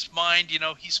his mind,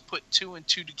 he's put two and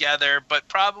two together, but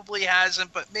probably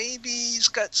hasn't, but maybe he's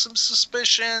got some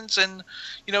suspicions, and,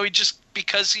 he just,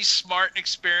 because he's smart and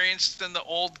experienced and the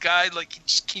old guy, like, he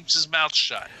just keeps his mouth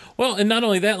shut. Well, and not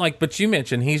only that, but you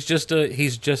mentioned, he's just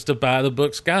a by the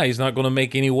books guy. He's not going to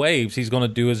make any waves. He's going to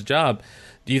do his job.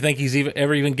 Do you think he's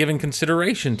ever even given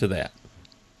consideration to that?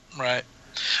 Right.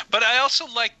 But I also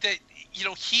like that,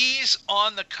 he's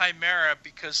on the Chimera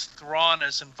because Thrawn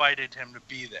has invited him to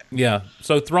be there. Yeah.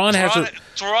 So Thrawn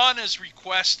has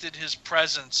requested his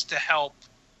presence to help,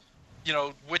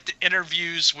 with the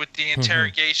interviews, with the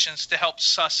interrogations, to help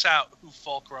suss out who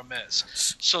Fulcrum is.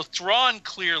 So Thrawn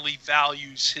clearly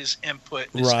values his input,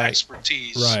 his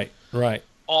expertise. Right.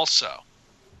 Also.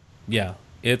 Yeah.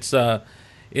 It's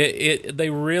they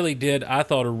really did, I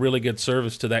thought, a really good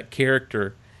service to that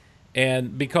character.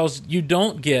 And because you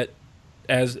don't get,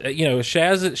 as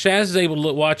Shaz is able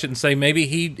to watch it and say maybe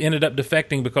he ended up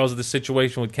defecting because of the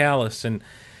situation with Callus, and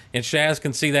Shaz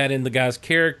can see that in the guy's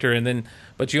character,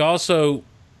 but you also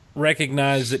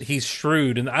recognize that he's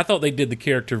shrewd, and I thought they did the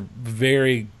character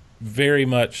very, very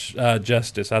much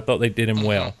justice. I thought they did him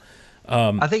well.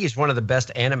 I think he's one of the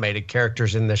best animated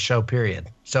characters in this show, period.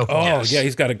 So far. Yeah,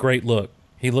 he's got a great look.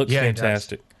 He looks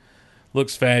fantastic.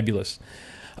 Looks fabulous.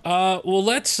 Well,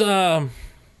 let's.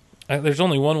 There's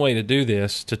only one way to do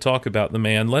this, to talk about the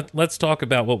man. Let's talk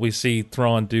about what we see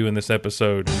Thrawn do in this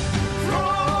episode.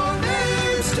 Thrawn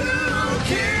is to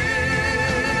kill.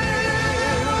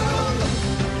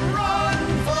 Run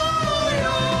for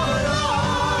your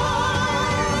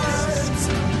lives.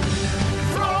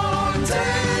 Thrawn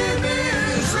tame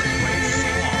is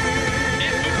real.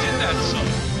 Who did that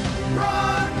song?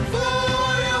 Run for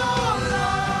your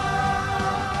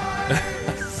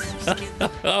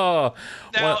lives. Oh.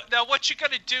 Now, what you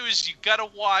got to do is you got to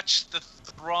watch the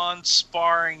Thrawn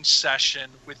sparring session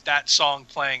with that song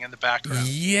playing in the background.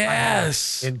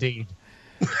 Yes, indeed.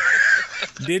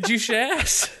 Did you,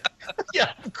 Shaz?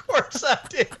 Yeah, of course I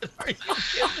did. Are you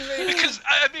kidding me? Because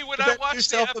when I watched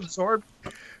self-absorbed.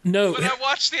 No. When I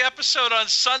watched the episode on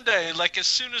Sunday, like as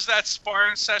soon as that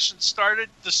sparring session started,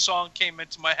 the song came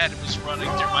into my head. It was running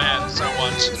through my head as I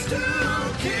watched it.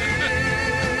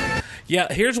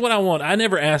 Yeah, here's what I want. I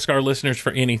never ask our listeners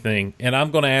for anything, and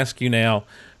I'm going to ask you now.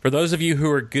 For those of you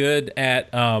who are good at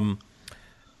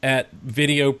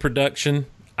video production,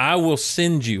 I will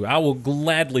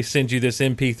gladly send you this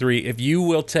MP3 if you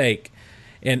will take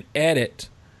and edit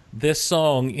this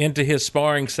song into his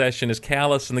sparring session as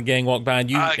Callus and the gang walk by.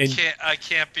 And I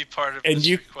can't be part of this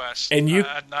request. I'm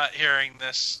not hearing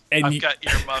this. I've got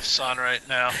earmuffs on right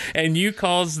now. And you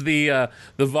cause the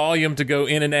volume to go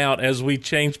in and out as we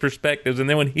change perspectives. And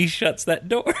then when he shuts that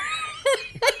door,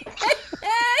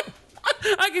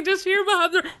 I can just hear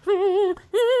behind the...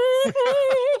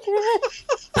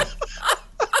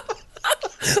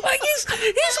 like he's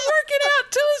working out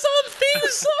to his own theme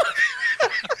song.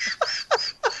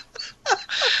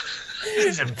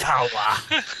 He's in power.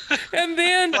 And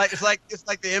then it's like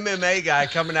the MMA guy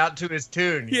coming out to his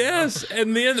tune. Yes,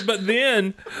 and then but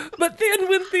then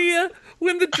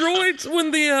when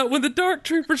the dark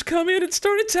troopers come in and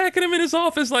start attacking him in his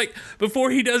office, like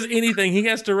before he does anything, he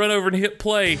has to run over and hit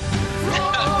play.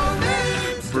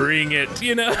 Bring it,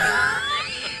 And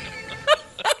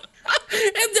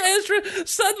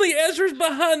Ezra's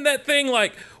behind that thing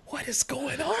like, what is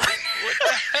going on? What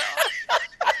the hell?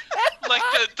 Like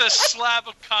the slab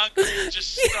of concrete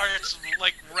just starts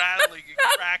like rattling and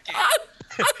cracking.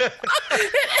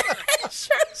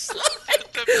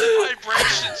 The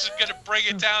vibrations are gonna bring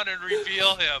it down and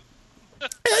reveal him.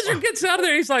 Ezra gets out of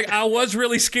there. He's like, I was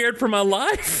really scared for my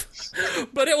life,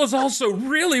 but it was also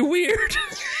really weird.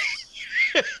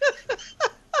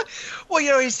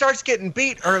 Well, he starts getting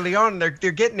beat early on. They're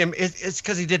getting him. It's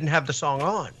because he didn't have the song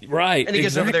on. Right. And he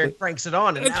gets over there and cranks it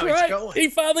on, and That's now right. it's going. He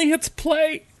finally hits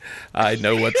play. I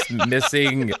know what's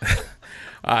missing.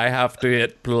 I have to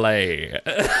hit play.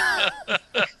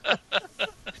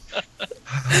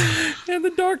 And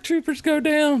the Dark Troopers go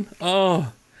down.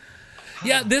 Oh.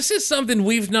 Yeah, this is something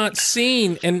we've not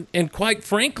seen, and quite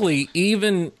frankly,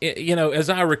 even, as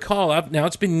I recall, now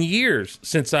it's been years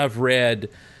since I've read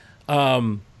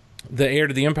the Heir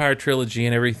to the Empire trilogy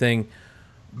and everything,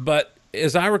 but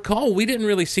as I recall, we didn't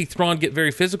really see Thrawn get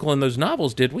very physical in those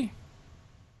novels, did we?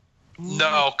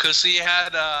 No, because he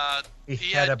had a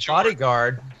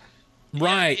bodyguard.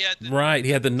 Right,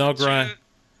 he had the Nograi.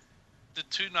 The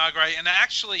two Nograi, and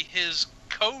actually his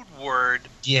code word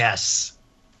Yes.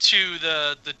 to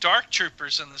the Dark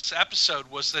Troopers in this episode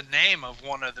was the name of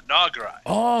one of the Nograi.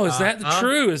 Oh, is that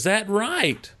true? Is that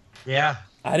right? Yeah.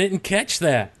 I didn't catch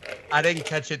that. I didn't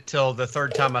catch it till the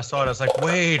third time I saw it. I was like,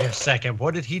 wait a second.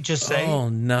 What did he just say? Oh,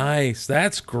 nice.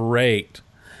 That's great.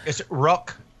 It's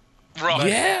Rook. Right.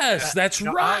 Yes, that's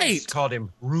I right. called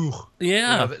him Ruh.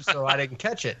 Yeah. So I didn't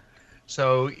catch it.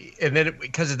 So, and then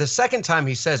because the second time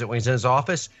he says it when he's in his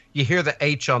office, you hear the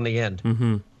H on the end.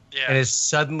 Mm-hmm. Yeah. And it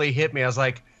suddenly hit me. I was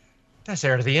like, that's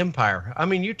Heir to the Empire. I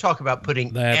mean, you talk about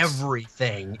putting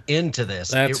everything into this.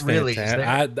 That's it really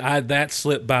fantastic. is there. I that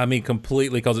slipped by me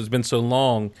completely because it's been so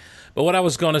long. But what I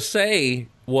was going to say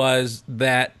was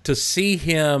that to see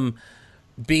him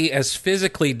be as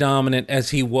physically dominant as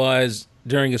he was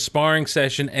during a sparring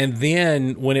session, and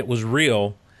then when it was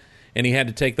real and he had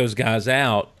to take those guys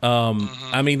out,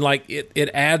 I mean, like, it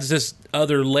adds this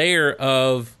other layer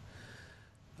of,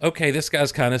 okay, this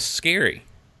guy's kind of scary.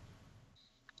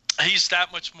 He's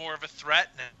that much more of a threat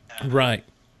now. Right.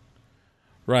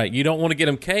 Right. You don't want to get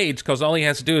him caged because all he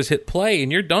has to do is hit play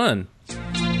and you're done.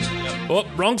 Oh,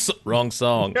 wrong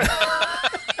song.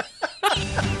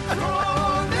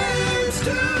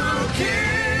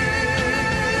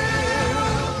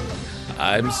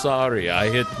 I'm sorry. I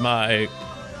hit my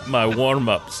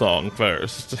warm-up song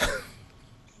first.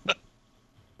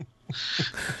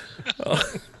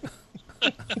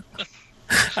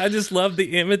 I just love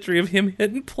the imagery of him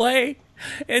hitting play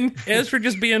and Ezra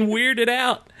just being weirded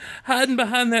out, hiding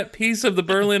behind that piece of the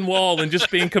Berlin Wall and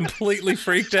just being completely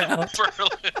freaked out.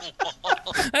 Berlin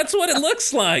Wall. That's what it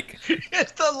looks like.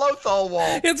 It's the Lothal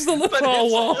Wall. It's the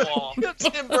Lothal Wall. It's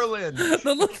in Berlin.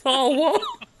 The Lothal Wall.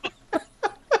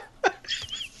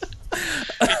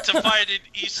 It divided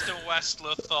east and west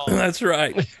Lothal. That's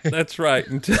right. That's right.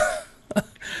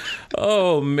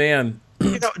 Oh, man.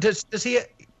 Does he...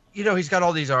 he's got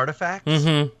all these artifacts.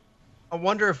 Mm-hmm. I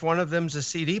wonder if one of them's a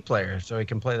CD player, so he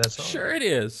can play that song. Sure it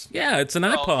is. Yeah, it's an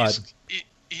iPod.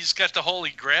 He's got the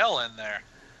Holy Grail in there.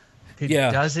 He Yeah.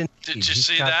 doesn't. Did you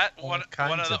see that? One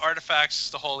of the artifacts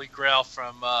is the Holy Grail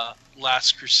from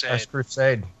Last Crusade. Last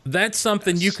Crusade. That's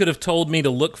something you could have told me to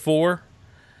look for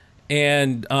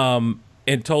and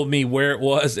told me where it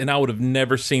was, and I would have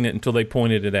never seen it until they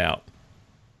pointed it out.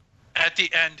 At the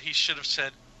end, he should have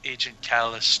said, Agent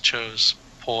Callus chose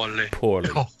poorly. Poorly.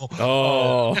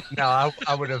 Oh. No,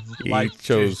 I would have He liked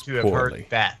chose to have poorly. heard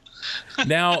that.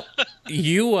 Now,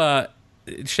 you,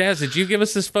 Shaz, did you give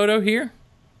us this photo here?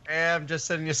 Yeah, I'm just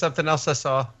sending you something else I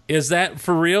saw. Is that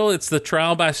for real? It's the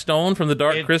Trial by Stone from the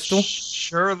Dark Crystal?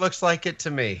 Sure looks like it to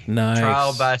me. Nice.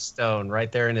 Trial by Stone,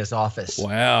 right there in his office.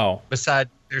 Wow. Beside,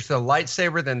 there's the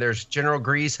lightsaber, then there's General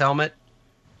Gree's helmet,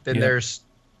 then Yep. there's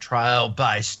Trial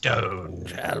by Stone.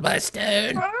 Trial by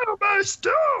Stone. Trial by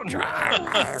Stone. Trial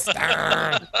by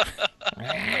Stone.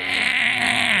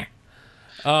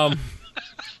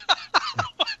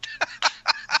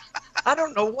 I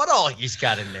don't know what all he's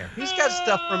got in there. He's got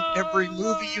stuff from every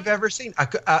movie you've ever seen.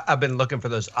 I've been looking for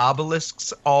those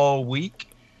obelisks all week.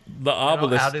 The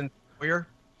obelisk. Out in where?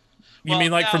 You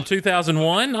mean like from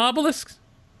 2001 obelisks?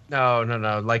 No.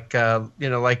 Like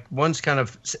like one's kind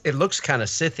of. It looks kind of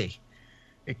Sithy.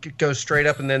 It goes straight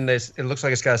up, and then it looks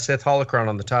like it's got a Sith holocron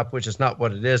on the top, which is not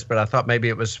what it is. But I thought maybe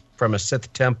it was from a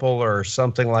Sith temple or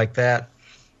something like that.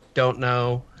 Don't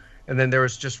know. And then there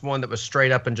was just one that was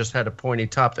straight up and just had a pointy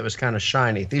top that was kind of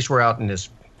shiny. These were out in his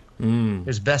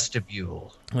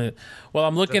vestibule. Well,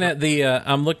 I'm looking at the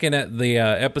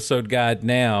episode guide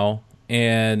now,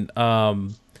 and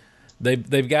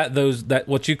They've got those that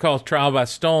what you call trial by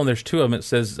stone. There's two of them. It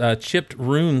says chipped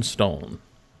rune stone.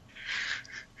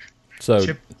 So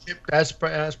Chip, that's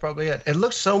probably it. It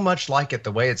looks so much like it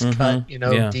the way it's cut,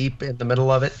 deep in the middle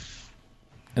of it.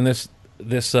 And this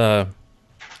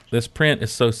print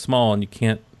is so small, and you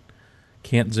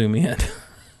can't zoom in,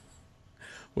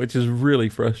 which is really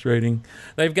frustrating.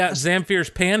 They've got Zamfir's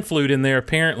pan flute in there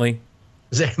apparently.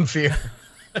 Zamfir.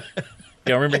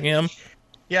 Y'all remember him?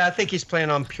 Yeah, I think he's playing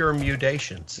on Pure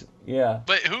Mutations. Yeah.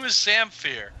 But who is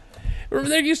Zamfir? Remember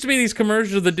there used to be these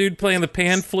commercials of the dude playing the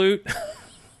pan flute?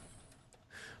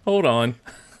 Hold on.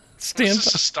 Stand Is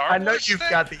this a Star Wars I know you've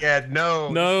thing? got the ad. No.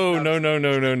 No.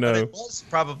 But it was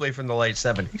probably from the late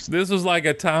 70s. This was like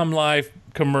a Time Life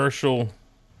commercial.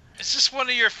 Is this one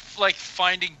of your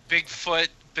Finding Bigfoot,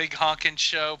 Big Honkin'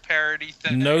 Show parody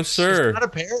things? No, sir. It's not a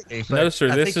parody. But No,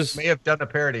 sir. I This think is you may have done a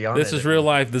parody on it. This is real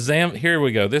life. Here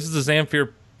we go. This is the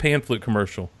Zamfir pan flute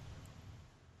commercial.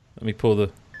 Let me pull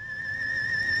the.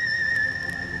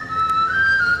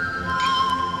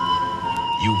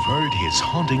 You've heard his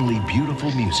hauntingly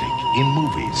beautiful music in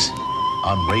movies,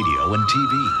 on radio and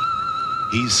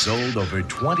TV. He's sold over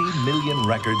 20 million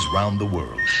records round the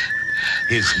world.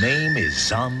 His name is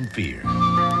Zamfir,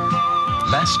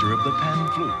 master of the pan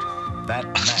flute, that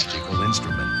magical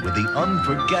instrument with the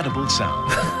unforgettable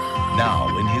sound.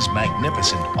 Now in his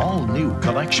magnificent all-new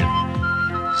collection,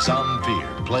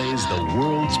 Zamfir plays the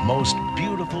world's most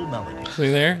beautiful melody.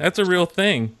 See there? That's a real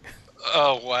thing.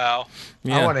 Oh, wow.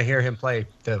 Yeah. I want to hear him play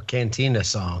the Cantina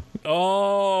song.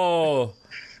 Oh.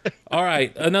 All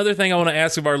right. Another thing I want to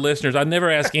ask of our listeners. I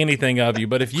never ask anything of you,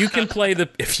 but if you can play the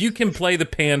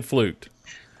pan flute,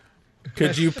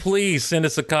 could you please send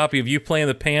us a copy of you playing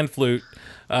the pan flute,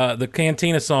 the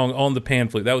Cantina song on the pan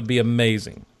flute? That would be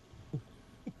amazing.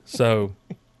 So,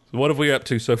 what have we up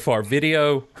to so far?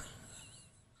 Video,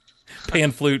 pan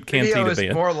flute, Cantina Video is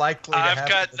band. more likely to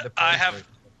happen than the pan I have flute.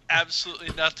 absolutely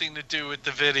nothing to do with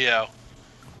the video.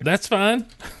 That's fine.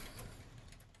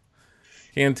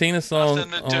 Cantina song.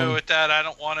 Nothing to do with that. I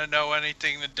don't want to know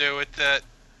anything to do with that.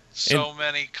 So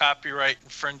many copyright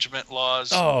infringement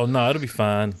laws. Oh no, it'll be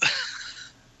fine.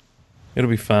 It'll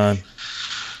be fine.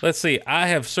 Let's see. I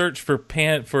have searched for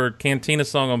Cantina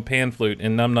song on pan flute,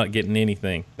 and I'm not getting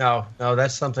anything. No,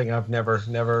 that's something I've never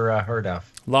heard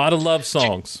of. A lot of love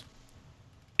songs.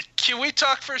 Can we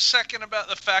talk for a second about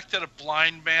the fact that a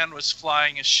blind man was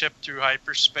flying a ship through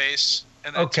hyperspace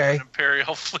and into Okay. an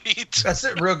Imperial fleet? That's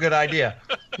a real good idea.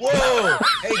 Whoa!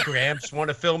 Hey, Gramps, want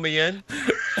to fill me in?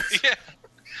 Yeah.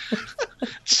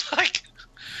 It's like,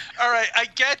 all right, I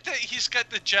get that he's got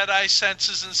the Jedi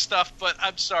senses and stuff, but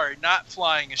I'm sorry, not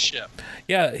flying a ship.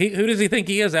 Yeah, who does he think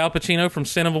he is? Al Pacino from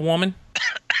Sin of a Woman?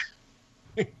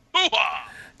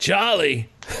 Hoo-ha! Charlie.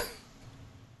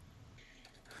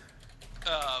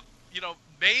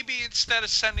 Maybe instead of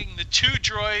sending the two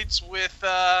droids with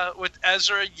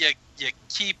Ezra, you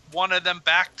keep one of them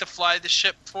back to fly the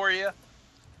ship for you,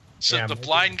 so Yeah, the maybe.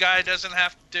 blind guy doesn't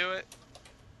have to do it.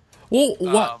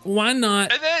 Well, why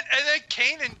not? And then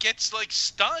Kanan gets like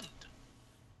stunned.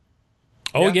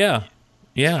 Oh yeah.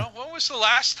 When was the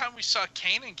last time we saw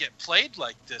Kanan get played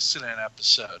like this in an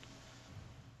episode?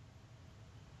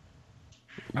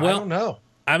 I Well, don't know.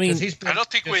 I mean, 'Cause he's been I don't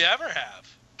think we just ever have.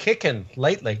 kicking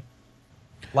lately,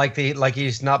 like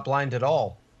he's not blind at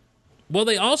all. well,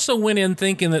 they also went in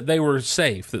thinking that they were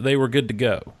safe, that they were good to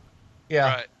go,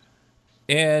 Yeah. Right.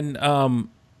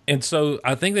 and so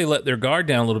I think they let their guard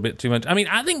down a little bit too much. I mean,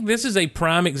 I think this is a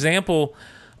prime example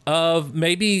of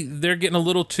maybe they're getting a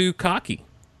little too cocky.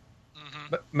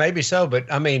 But maybe so,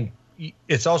 but I mean,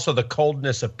 it's also the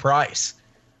coldness of Price.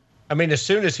 I mean, as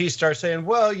soon as he starts saying,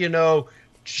 "Well,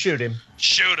 shoot him,"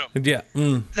 Shoot him. Yeah,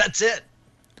 that's it.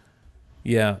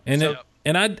 yeah,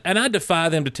 and I defy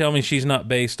them to tell me she's not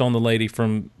based on the lady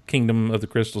from Kingdom of the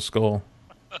Crystal Skull.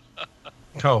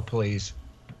 Oh, please.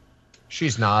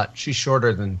 She's not. She's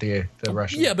shorter than the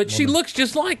Russian. Yeah, but she woman. looks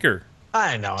just like her,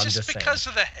 I know. I'm Just just because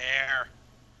of the hair.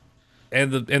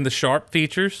 and the sharp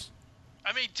features.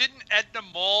 I mean, didn't Edna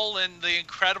Mole and The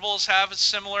Incredibles have a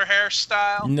similar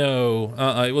hairstyle? No,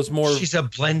 it was more. saying. She's a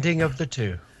blending of the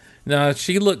two. No,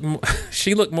 she looked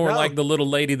more No. like the little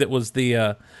lady that was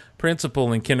the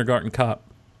principal in Kindergarten Cop.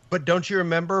 But don't you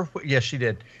remember? Yes, she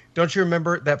did. Don't you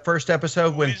remember that first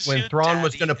episode when Who's your Thrawn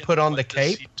was daddy going to and put on what the does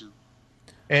cape, he do?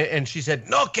 and she said,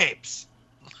 "No capes."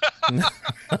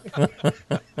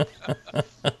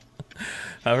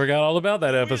 I forgot all about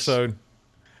that episode.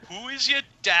 Who is your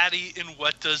daddy and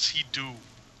what does he do?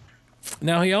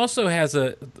 Now he also has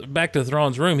back to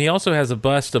Thrawn's room. He also has a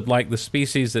bust of like the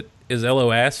species that is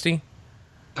Eloasti.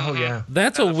 Oh yeah.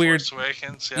 That's And a the weird. Force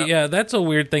Awakens, Yeah, that's a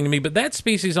weird thing to me. But that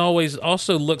species always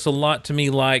also looks a lot to me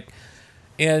like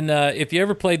if you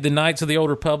ever played the Knights of the Old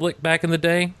Republic back in the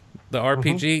day, the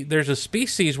RPG, there's a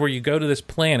species where you go to this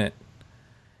planet,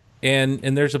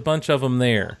 and there's a bunch of them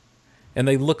there, and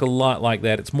they look a lot like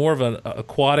that. It's more of an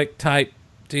aquatic type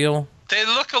deal. They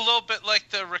look a little bit like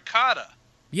the ricotta.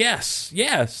 Yes,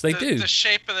 they do. The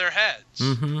shape of their heads.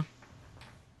 Mm-hmm.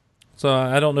 So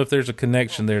I don't know if there's a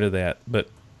connection there to that, but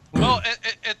Well,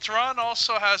 Thrawn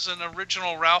also has an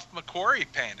original Ralph McQuarrie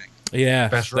painting. yeah,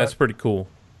 That's right. that's pretty cool.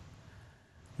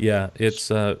 Yeah,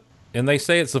 it's and they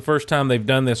say it's the first time they've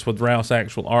done this with Ralph's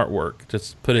actual artwork.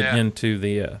 Just put it into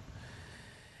the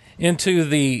into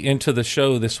the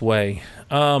show this way.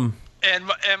 And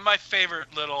my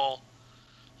favorite little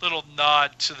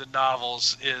nod to the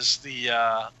novels is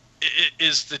the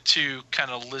two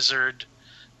kind of lizard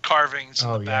carvings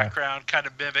in the background, kind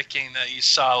of mimicking the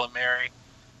Isalamari.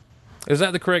 Is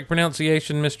that the correct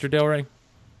pronunciation, Mr. Del Rey?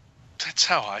 That's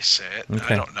how I say it.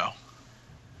 Okay. I don't know.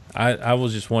 I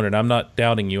was just wondering. I'm not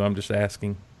doubting you. I'm just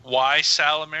asking. Why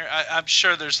Salamari? I'm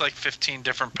sure there's like 15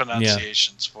 different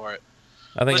pronunciations for it.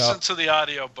 I think Listen to the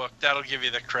audiobook. That'll give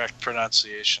you the correct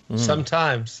pronunciation.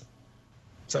 Sometimes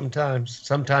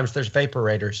there's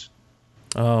vaporators.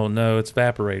 Oh no, it's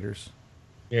evaporators.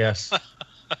 Yes.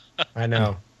 I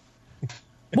know.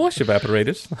 Moist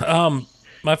evaporators.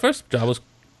 My first job was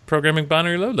programming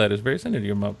binary load letters. Very similar to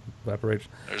your evaporators.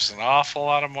 There's an awful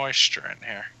lot of moisture in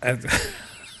here.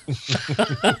 Yeah,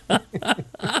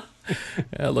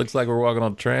 it looks like we're walking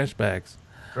on trash bags.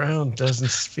 Ground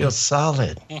doesn't feel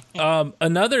solid.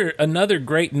 Another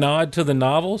great nod to the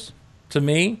novels to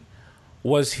me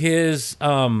was his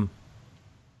was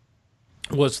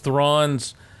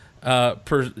Thrawn's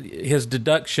his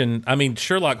deduction. I mean,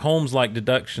 Sherlock Holmes like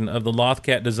deduction of the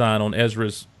Lothcat design on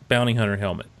Ezra's bounty hunter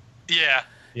helmet. Yeah.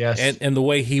 Yes. And the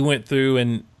way he went through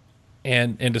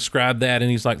and described that, and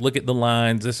he's like, look at the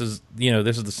lines. This is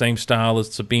the same style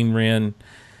as Sabine Wren,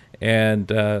 and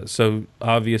so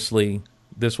obviously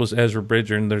this was Ezra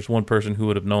Bridger, and there's one person who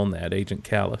would have known that, Agent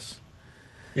Callus.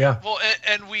 Yeah. Well,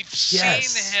 and we've seen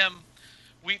him.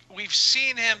 We've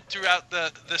seen him throughout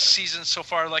the season so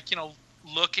far, like,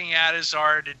 looking at his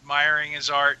art, admiring his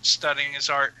art, studying his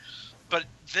art. But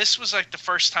this was like the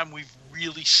first time we've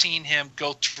really seen him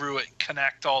go through it and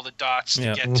connect all the dots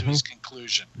to get to his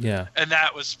conclusion. Yeah. And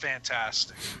that was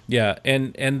fantastic. Yeah,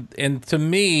 and to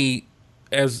me,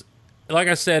 as like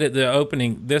I said at the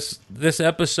opening, this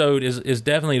episode is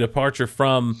definitely a departure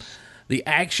from the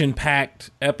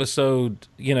action-packed episode,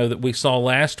 that we saw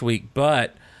last week,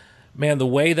 but man, the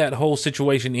way that whole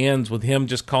situation ends with him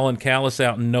just calling Callus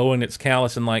out and knowing it's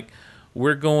Callus and like,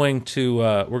 we're going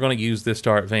to use this to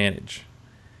our advantage.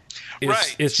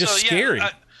 It's just scary.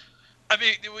 I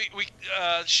mean, we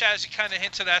Shaz, you kind of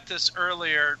hinted at this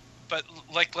earlier, but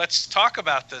like, let's talk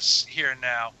about this here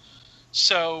now.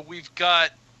 So we've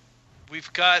got.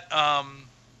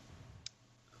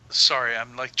 Sorry,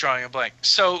 I'm like drawing a blank.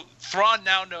 So Thrawn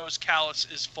now knows Callus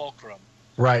is Fulcrum.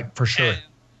 Right, for sure. And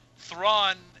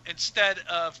Thrawn, instead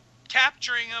of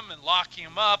capturing him and locking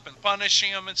him up and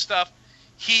punishing him and stuff,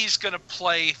 he's going to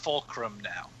play Fulcrum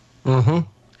now. Mm-hmm.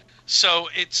 So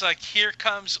it's like, here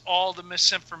comes all the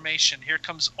misinformation. Here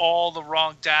comes all the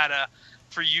wrong data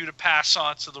for you to pass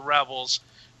on to the rebels.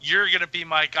 You're going to be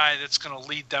my guy that's going to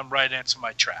lead them right into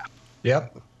my trap.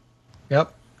 Yep.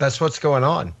 That's what's going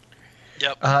on.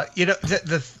 Yep.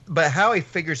 But how he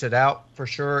figures it out for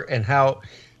sure, and how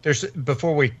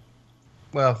we've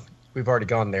already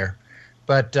gone there,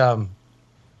 but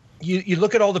you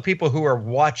look at all the people who are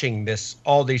watching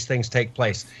all these things take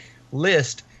place.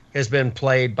 List has been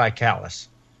played by Callus,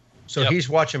 so he's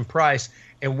watching Price,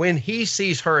 and when he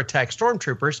sees her attack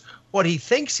stormtroopers, what he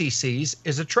thinks he sees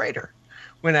is a traitor,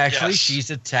 when actually she's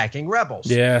attacking rebels.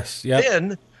 Yes. Yep.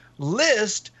 Then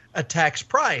List attacks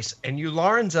Price, and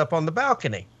Yularen's up on the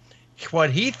balcony.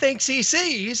 What he thinks he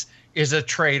sees is a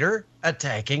traitor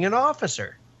attacking an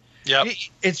officer. Yep.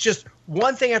 It's just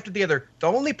one thing after the other. The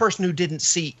only person who didn't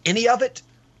see any of it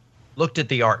looked at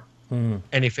the art,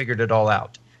 and he figured it all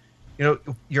out.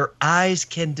 Your eyes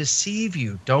can deceive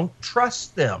you. Don't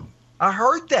trust them. I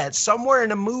heard that somewhere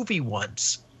in a movie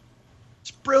once.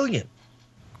 It's brilliant.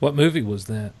 What movie was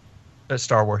that?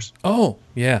 Star Wars. Oh,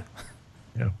 yeah.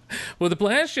 Yeah. With the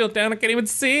blast shield down, I can't even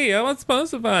see. How am I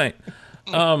supposed to fight?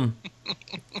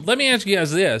 Let me ask you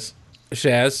guys this,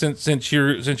 Shaz, since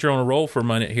you're on a roll for a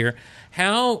minute here.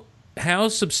 How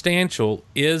substantial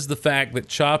is the fact that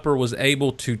Chopper was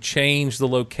able to change the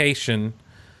location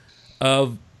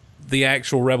of the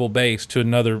actual rebel base to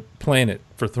another planet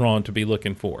for Thrawn to be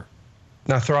looking for?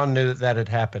 Now, Thrawn knew that had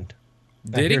happened.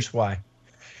 Did he? Here's why.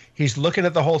 He's looking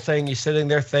at the whole thing. He's sitting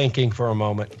there thinking for a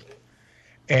moment.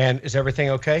 And is everything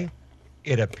okay?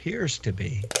 It appears to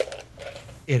be.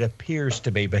 It appears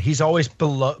to be, but he's always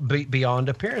beyond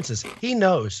appearances. He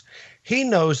knows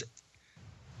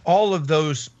all of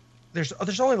those.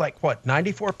 There's only like, what,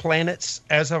 94 planets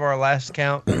as of our last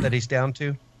count that he's down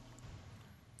to.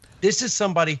 This is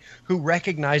somebody who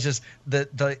recognizes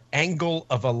the angle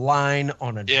of a line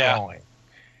on a drawing.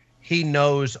 He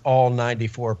knows all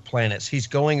 94 planets. He's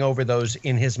going over those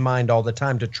in his mind all the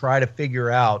time to try to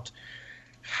figure out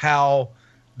how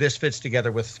this fits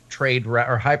together with trade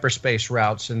or hyperspace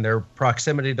routes and their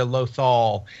proximity to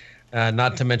Lothal.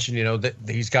 Not to mention, that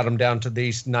he's got them down to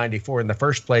these 94 in the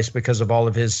first place because of all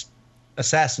of his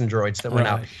assassin droids that went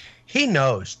out. He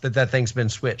knows that thing's been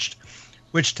switched,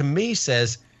 which to me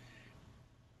says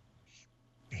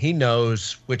he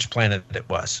knows which planet it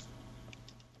was.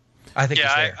 I think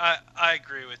he's there. I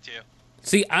agree with you.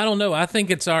 See, I don't know. I think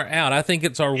it's our out. I think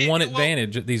it's our one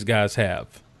advantage that these guys have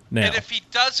now. And if he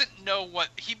doesn't know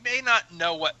he may not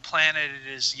know what planet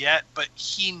it is yet, but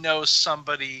he knows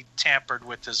somebody tampered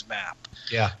with his map.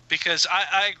 Yeah. Because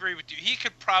I agree with you. He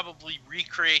could probably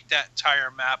recreate that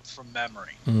entire map from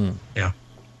memory. Yeah.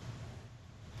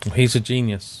 He's a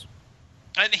genius.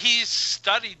 And he's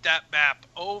studied that map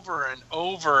over and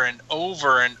over and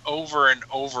over and over and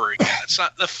over again. It's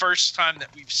not the first time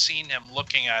that we've seen him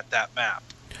looking at that map.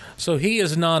 So he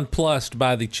is nonplussed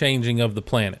by the changing of the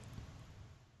planet.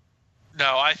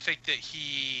 No, I think that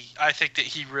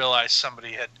he realized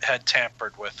somebody had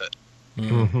tampered with it.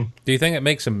 Mm-hmm. Do you think it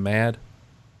makes him mad?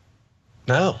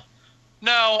 No,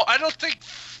 I don't think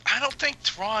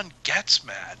Thrawn gets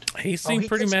mad. He seemed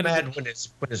pretty gets mad when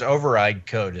his override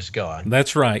code is gone.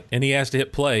 That's right, and he has to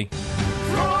hit play.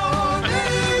 Thrawn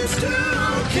is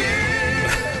to kill.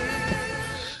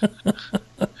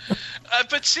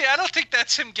 But see, I don't think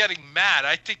that's him getting mad.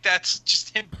 I think that's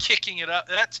just him kicking it up.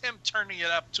 That's him turning it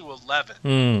up to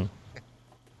 11.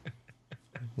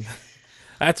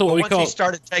 That's what we once call. he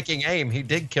started taking aim, he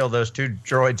did kill those two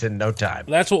droids in no time.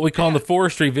 That's what we call in the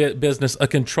forestry business a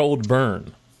controlled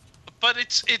burn. But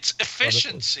it's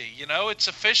efficiency, It's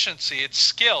efficiency. It's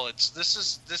skill.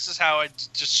 This is how I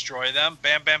destroy them.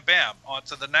 Bam, bam, bam. On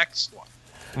to the next one.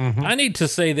 Mm-hmm. I need to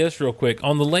say this real quick.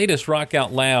 On the latest Rock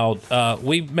Out Loud,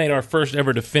 we made our first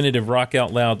ever definitive Rock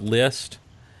Out Loud list,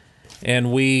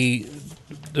 and we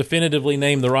definitively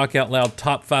named the Rock Out Loud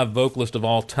top 5 vocalist of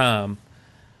all time.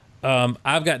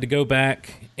 I've got to go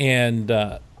back and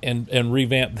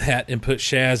revamp that and put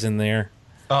Shaz in there.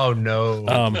 Oh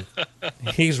no!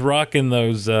 He's rocking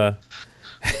those.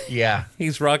 Yeah,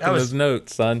 he's rocking those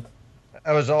notes, son.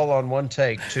 I was all on one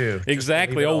take too.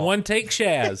 Exactly. Oh, one take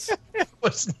Shaz. It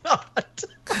was not.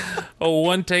 Oh,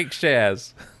 one take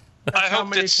Shaz. I How hope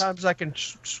many times I can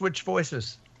switch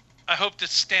voices? I hope that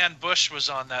Stan Bush was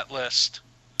on that list.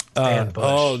 Stan Bush.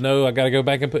 Oh no, I got to go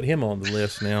back and put him on the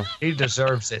list now. He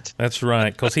deserves it. That's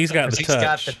right, because he's got the touch. He's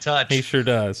got the touch. He sure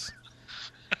does.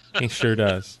 He sure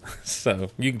does.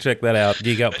 So you can check that out,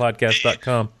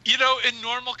 geekoutpodcast.com. In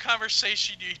normal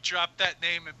conversation, you drop that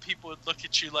name and people would look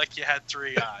at you like you had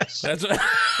 3 eyes. That's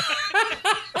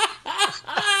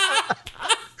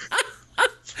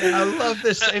I love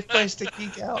this safe place to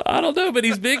geek out. I don't know, but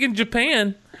he's big in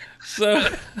Japan. So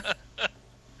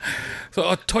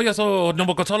Toyaso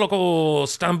Nobukosoloko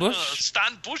Stan Bush.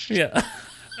 Stan Bush? Yeah.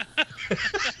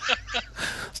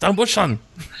 Stan Bush-san.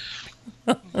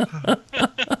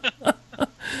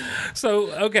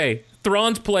 So, okay,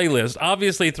 Thrawn's playlist.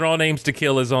 Obviously, Thrawn Aims to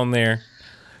Kill is on there.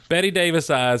 Betty Davis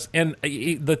Eyes. And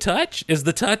the touch? Is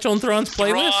the touch on Thrawn's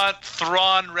playlist?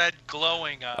 Thrawn Red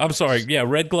Glowing Eyes. I'm sorry. Yeah,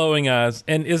 Red Glowing Eyes.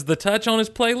 And is the touch on his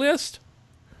playlist?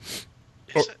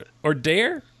 Or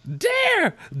Dare?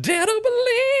 Dare to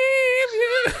believe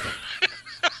you.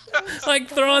 Like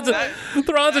Thrawn's a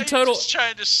total. Just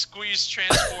trying to squeeze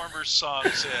Transformers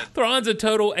songs in. Thrawn's a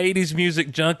total '80s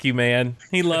music junkie, man.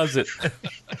 He loves it.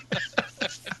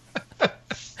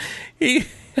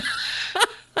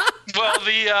 Well,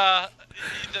 the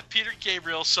Peter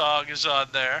Gabriel song is on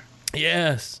there.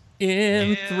 Yes,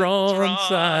 in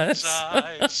Thrawn's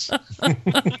eyes.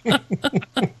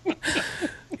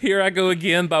 Here I Go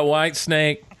Again by White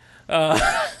Snake.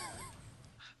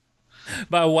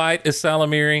 By White is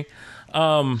Salamiri.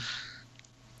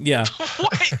 Yeah.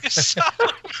 White is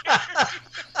Salamiri.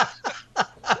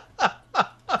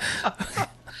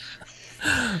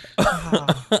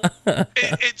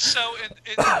 So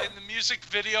in the music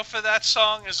video for that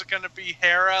song, is it going to be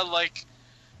Hera,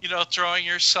 throwing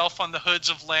herself on the hoods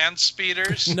of land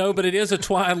speeders? No, but it is a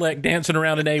Twi'lek dancing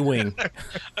around an A-wing.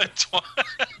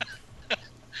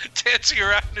 Dancing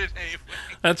around an A-wing.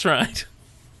 That's right.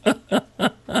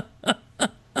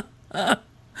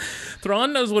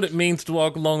 Thrawn knows what it means to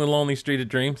walk along the lonely street of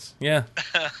dreams. Yeah.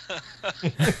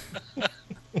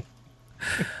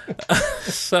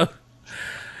 So,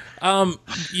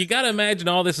 you got to imagine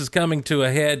all this is coming to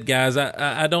a head, guys.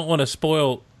 I don't want to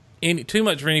spoil too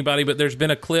much for anybody, but there's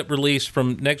been a clip released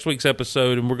from next week's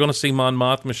episode, and we're going to see Mon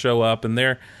Mothma show up, and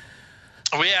they're...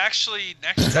 We actually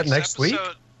next week?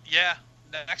 Yeah,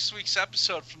 next week's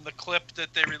episode from the clip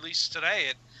that they released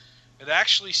today. It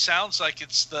actually sounds like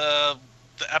it's the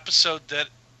episode that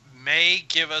may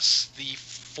give us the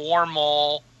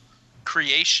formal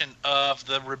creation of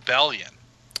the rebellion,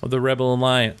 of the Rebel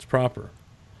Alliance proper.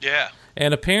 Yeah,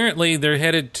 and apparently they're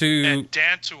headed to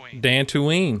Dantooine.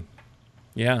 Dantooine,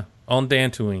 yeah, on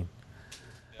Dantooine.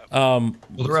 Yep. Well,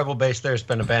 the Rebel base there has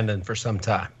been abandoned for some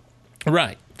time.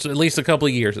 Right. So at least a couple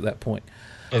of years at that point.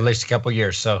 At least a couple of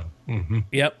years, so. Mm-hmm.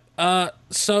 Yep.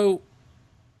 So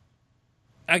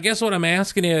I guess what I'm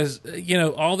asking is,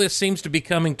 all this seems to be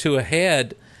coming to a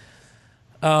head.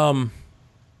 We've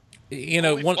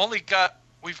got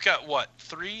what,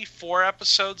 3-4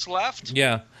 episodes left?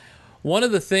 Yeah. One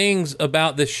of the things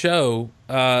about this show,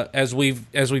 as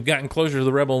we've gotten closer to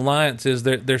the Rebel Alliance, is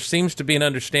there seems to be an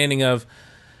understanding of,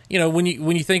 when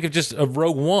you think of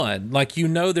Rogue One, like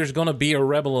there's going to be a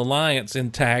Rebel Alliance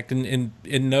intact, and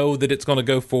know that it's going to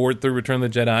go forward through Return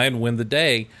of the Jedi and win the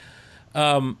day.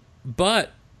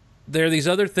 But there are these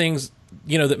other things,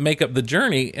 that make up the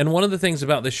journey. And one of the things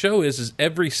about the show is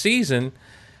every season,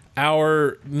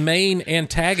 our main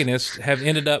antagonists have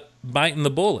ended up biting the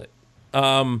bullet,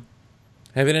 have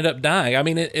ended up dying. I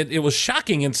mean, it was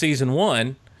shocking in season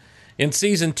 1. In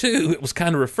season 2, it was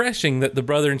kind of refreshing that the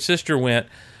brother and sister went.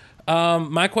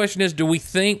 My question is, do we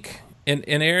think, and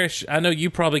Erish, I know you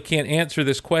probably can't answer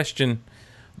this question,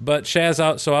 but Shaz,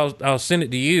 I'll send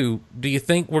it to you. Do you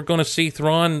think we're going to see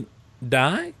Thrawn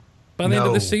die by the end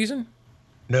of this season?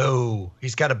 No.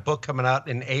 He's got a book coming out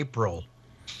in April.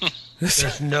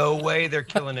 There's no way they're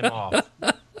killing him off.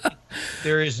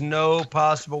 There is no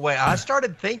possible way. I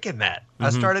started thinking that.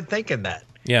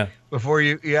 Yeah. Before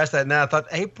you asked that, now I thought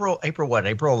April what?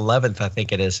 April 11th, I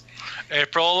think it is.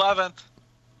 April 11th.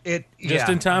 Just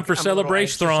in time for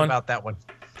Celebration Thrawn. About that one.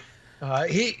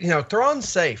 Thrawn's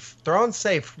safe. Thrawn's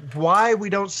safe. Why we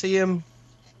don't see him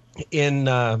in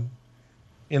the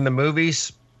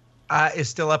movies is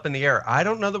still up in the air. I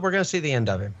don't know that we're going to see the end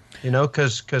of him.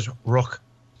 Because Rook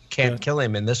can't kill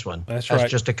him in this one. That's right.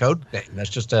 That's just a code thing. That's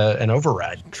just an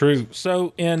override. True.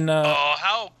 So in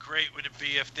how great would it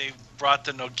be if they brought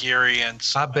the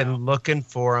Nogarians? I've been looking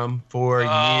for them for years.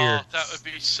 That would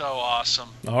be so awesome.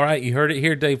 All right, you heard it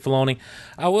here, Dave Filoni.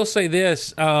 I will say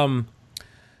this. I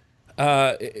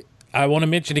want to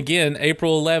mention again,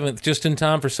 April 11th, just in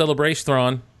time for Celebration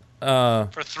Thrawn. For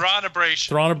Thrawnabration.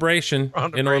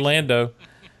 Thrawnabration in Orlando.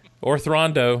 Or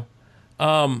Throndo.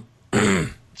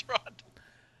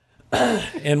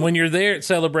 And when you're there at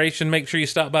Celebration, make sure you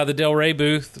stop by the Del Rey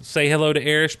booth, say hello to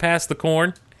Erish, pass the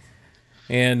corn,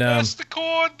 and pass the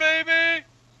corn, baby,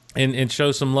 and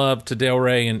show some love to Del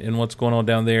Rey and what's going on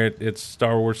down there at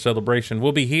Star Wars Celebration.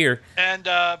 We'll be here, and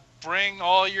bring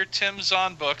all your Tim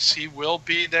Zahn books. He will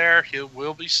be there. He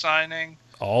will be signing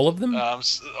all of them.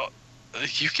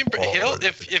 You can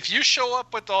if you show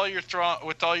up with all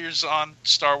your Zahn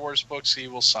Star Wars books, he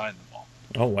will sign them all.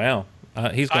 Oh wow.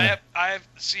 I have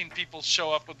seen people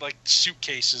show up with like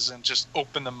suitcases and just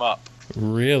open them up.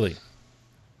 Really?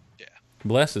 Yeah.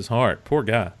 Bless his heart. Poor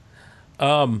guy.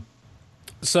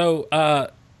 So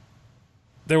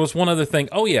there was one other thing.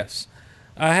 Oh, yes.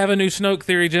 I have a new Snoke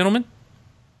theory, gentlemen.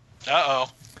 Uh-oh.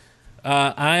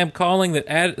 I am calling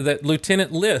that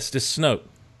Lieutenant List is Snoke.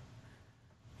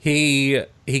 He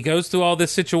goes through all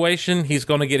this situation. He's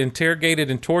going to get interrogated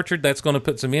and tortured. That's going to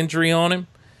put some injury on him.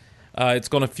 It's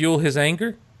going to fuel his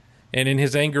anger. And in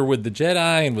his anger with the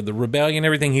Jedi and with the rebellion and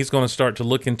everything, he's going to start to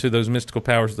look into those mystical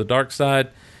powers of the dark side.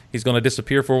 He's going to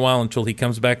disappear for a while until he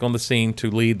comes back on the scene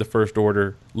to lead the First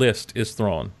Order. List is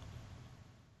Thrawn.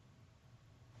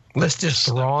 List is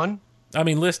Thrawn? I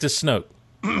mean, List is Snoke.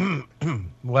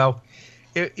 Well,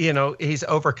 he's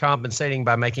overcompensating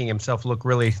by making himself look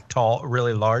really tall,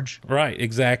 really large. Right,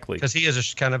 exactly. Because he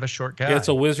is kind of a short guy. It's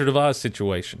a Wizard of Oz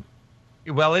situation.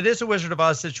 Well, it is a Wizard of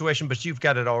Oz situation, but you've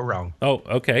got it all wrong. Oh,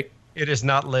 okay. It is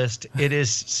not List. It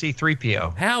is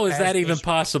C-3PO. How is that even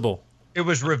possible? It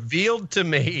was revealed to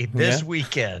me this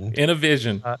weekend. In a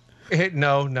vision.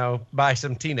 No, by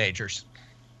some teenagers.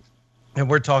 And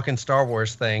we're talking Star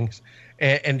Wars things.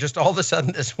 And just all of a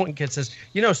sudden, this one kid says,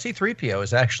 C-3PO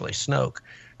is actually Snoke.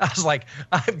 I was like,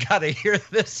 I've got to hear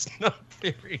this snow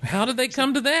theory. How did they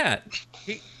come to that?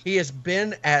 He has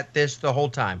been at this the whole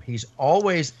time. He's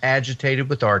always agitated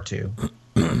with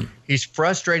R2. He's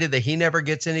frustrated that he never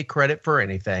gets any credit for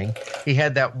anything. He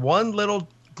had that one little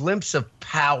glimpse of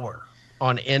power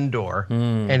on Endor,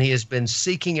 and he has been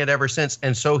seeking it ever since.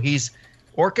 And so he's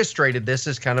orchestrated this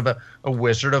as kind of a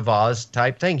Wizard of Oz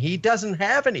type thing. He doesn't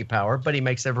have any power, but he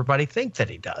makes everybody think that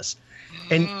he does.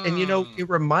 And you know, it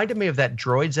reminded me of that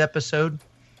Droids episode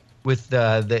with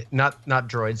the not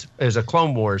Droids. It was a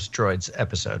Clone Wars Droids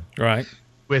episode, Right.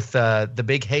 with the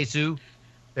big Jesus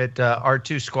that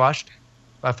R2 squashed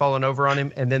by falling over on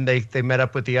him, and then they met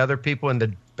up with the other people, and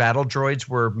the battle droids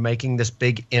were making this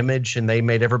big image, and they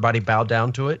made everybody bow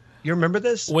down to it. You remember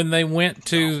this? When they went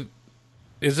to,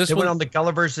 is this They when? went on the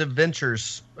Gulliver's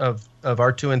Adventures of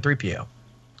R2 and 3PO.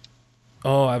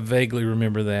 Oh, I vaguely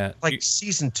remember that. Like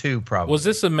season 2, probably. Was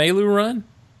this a Melu run?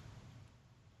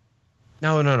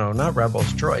 No, not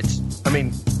Rebels, droids. I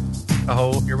mean,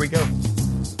 here we go.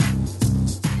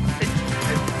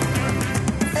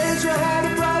 Ezra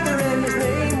had a brother and his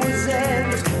name was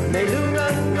Zed. Melu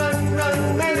run, run,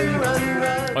 run, Melu run,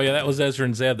 run. Oh yeah, that was Ezra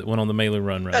and Zeb that went on the Melu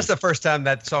run. Right. That's the first time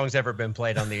that song's ever been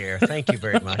played on the air. Thank you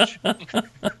very much.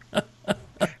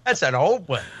 That's an old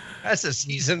one. That's a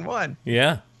season 1.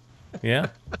 Yeah.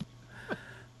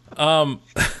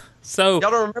 So Y'all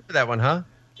don't remember that one, huh?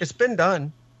 It's been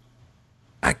done.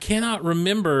 I cannot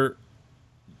remember.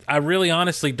 I really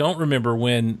honestly don't remember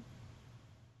when.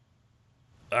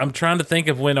 I'm trying to think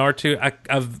of when R2.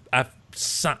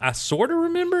 I sort of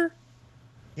remember.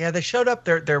 Yeah, they showed up.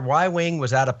 Their Y-wing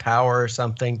was out of power or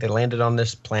something. They landed on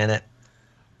this planet.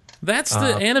 That's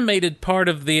the animated part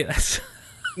of the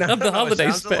holiday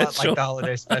it sounds a lot special. like the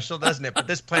holiday special, doesn't it? But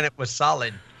this planet was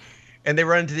solid, and they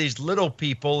run into these little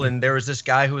people, and there was this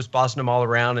guy who was bossing them all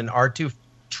around, and R2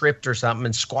 tripped or something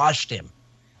and squashed him,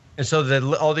 and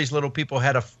so all these little people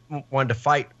wanted to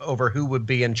fight over who would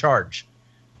be in charge,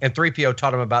 and 3PO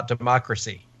taught them about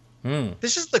democracy.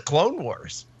 This is the Clone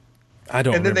Wars. I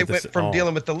don't. And then they remember this went at from all.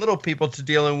 dealing with the little people to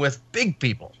dealing with big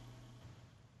people.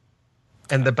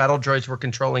 And the battle droids were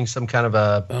controlling some kind of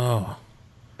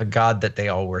a god that they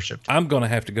all worshipped. I'm going to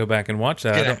have to go back and watch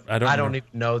that. I don't even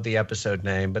know the episode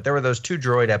name, but there were those 2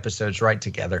 droid episodes right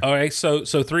together. All right, so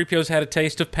 3PO's had a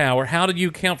taste of power. How did you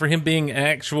account for him being an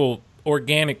actual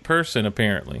organic person,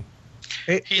 apparently?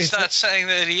 He's not saying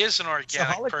that he is an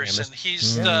organic person.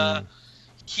 He's the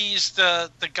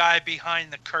guy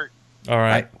behind the curtain. All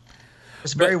right.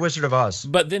 It's very Wizard of Oz.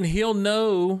 But then he'll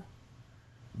know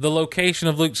the location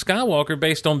of Luke Skywalker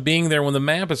based on being there when the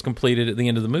map is completed at the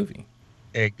end of the movie.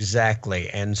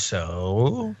 Exactly. And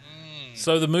so...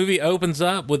 So the movie opens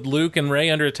up with Luke and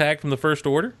Rey under attack from the First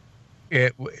Order?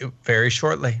 Very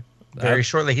shortly. Very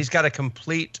shortly. He's got to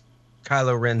complete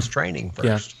Kylo Ren's training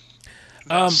first.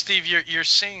 No, Steve, you're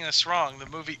seeing this wrong. The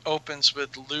movie opens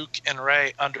with Luke and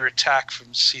Rey under attack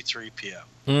from C-3PO.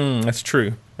 That's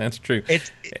true. That's true.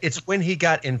 It's when he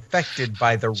got infected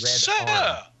by the red Sir,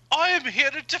 arm. I am here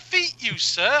to defeat you,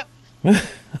 sir.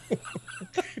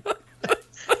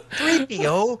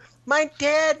 3PO, my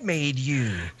dad made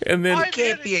you. And then You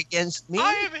can't be against me.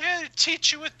 I am here to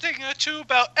teach you a thing or two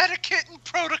about etiquette and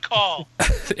protocol.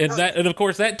 and of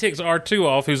course that ticks R2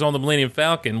 off, who's on the Millennium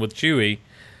Falcon with Chewie,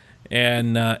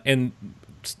 and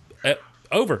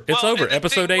over. It's over.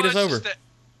 Episode 8 is over. That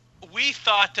we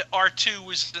thought that R2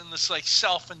 was in this like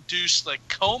self-induced like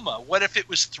coma. What if it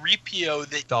was 3PO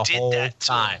that The did whole that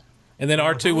to him? And then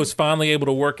R2 was finally able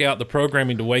to work out the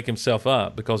programming to wake himself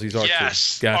up because he's R2.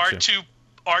 Yes, Gotcha.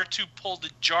 R2 pulled a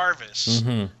Jarvis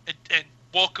and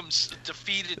woke him,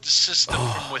 defeated the system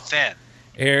from within.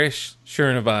 Erich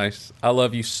Chernovice, I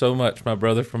love you so much, my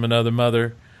brother from another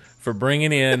mother, for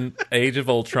bringing in Age of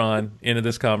Ultron into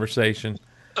this conversation.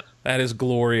 That is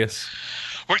glorious.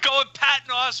 We're going Patton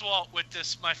Oswalt with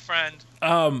this, my friend.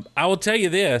 I will tell you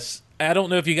this. I don't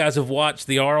know if you guys have watched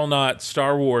the Aeronaut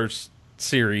Star Wars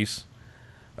series.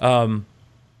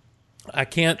 I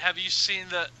can't. Have you seen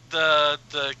the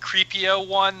Creepio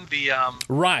one?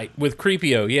 Right, with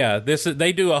Creepio, yeah.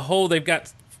 They do a whole. They've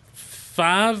got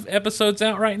 5 episodes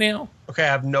out right now. Okay, I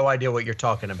have no idea what you're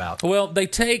talking about. Well, they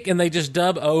take and they just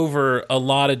dub over a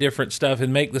lot of different stuff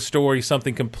and make the story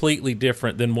something completely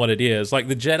different than what it is. Like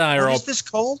the Jedi are all. What is this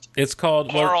called? It's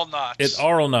called Aeronauts. It's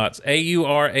Aeronauts.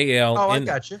 Aural. Oh, I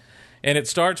got you. And it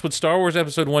starts with Star Wars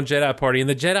Episode 1 Jedi Party, and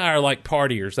the Jedi are like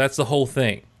partiers. That's the whole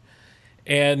thing.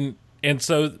 And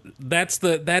so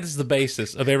that is the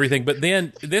basis of everything. But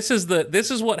then this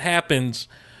is what happens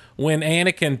when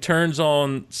Anakin turns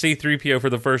on C-3PO for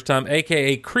the first time,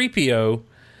 a.k.a. Creepio,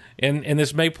 And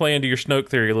this may play into your Snoke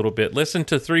theory a little bit. Listen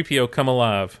to 3PO come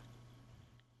alive.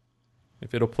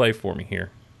 If it'll play for me here.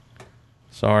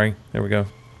 Sorry. There we go.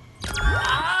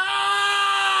 Ah!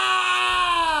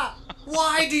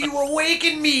 Why do you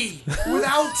awaken me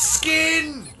without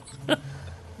skin?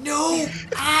 No.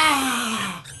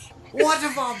 Ah! What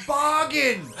of a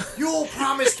bargain? You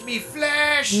promised me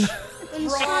flesh,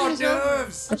 raw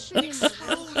nerves.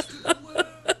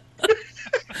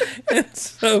 And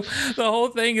so the whole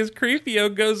thing is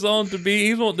Creepio goes on to be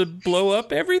he's wanting to blow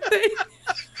up everything.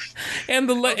 And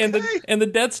the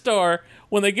Death Star,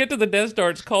 when they get to the Death Star,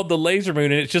 it's called the Laser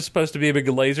Moon, and it's just supposed to be a big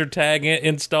laser tag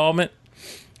installment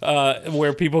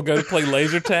where people go to play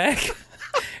laser tag.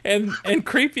 And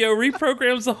Creepio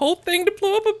reprograms the whole thing to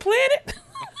blow up a planet.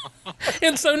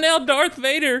 And so now Darth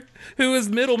Vader, who is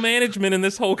middle management in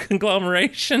this whole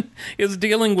conglomeration, is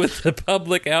dealing with the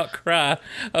public outcry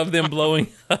of them blowing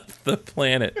up the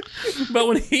planet. But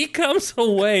when he comes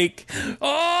awake,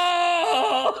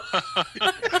 oh!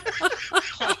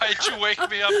 Why'd you wake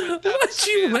me up with that? Why'd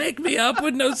you wake me up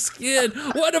with no skin?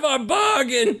 What of our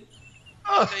bargain?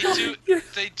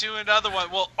 They do another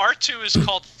one. Well, R2 is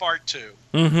called Fartu.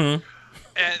 Mm-hmm.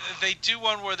 And they do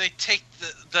one where they take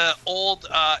the old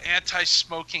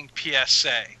anti-smoking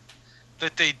PSA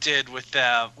that they did with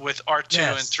R2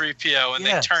 and 3PO, and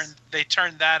they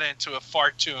turned that into a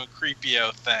Fartu and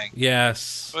Creepio thing.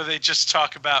 Yes. Where they just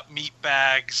talk about meat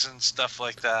bags and stuff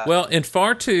like that. Well, and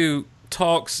Fartu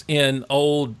talks in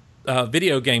old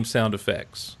video game sound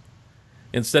effects.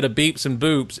 Instead of beeps and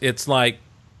boops, it's like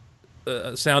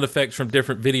sound effects from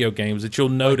different video games that you'll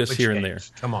notice here and there.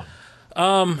 Come on.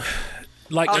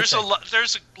 There's a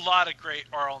lot of great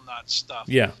Arl Nut stuff.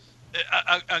 Yeah.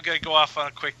 I'm going to go off on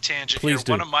a quick tangent Please here.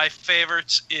 do. One of my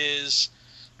favorites is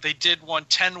they did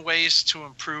 10 ways to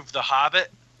improve The Hobbit.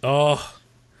 Oh.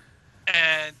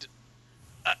 And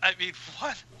I mean,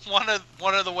 one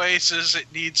of the ways is it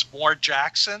needs more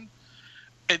Jackson.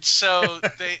 And so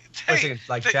they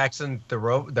Jackson the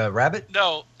rabbit?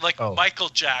 No, Michael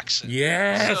Jackson.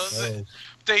 Yes. So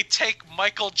they take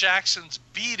Michael Jackson's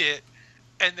Beat It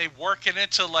and they work it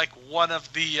into one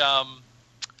of the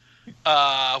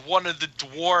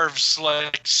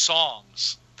dwarves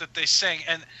songs that they sing,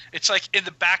 and it's in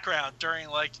the background during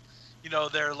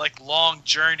their long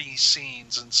journey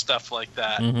scenes and stuff like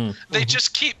that. Mm-hmm. They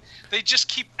just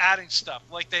keep adding stuff.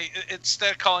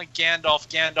 Instead of calling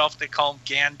Gandalf, they call him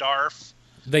Gandarf.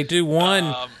 They do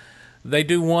one. They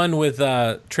do one with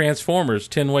Transformers.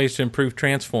 10 ways to improve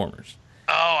Transformers.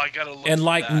 Oh, I gotta look. And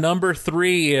that. number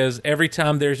 3 is every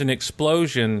time there's an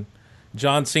explosion,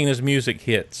 John Cena's music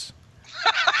hits.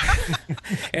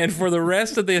 And for the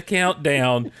rest of the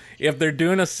countdown, if they're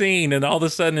doing a scene and all of a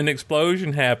sudden an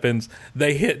explosion happens,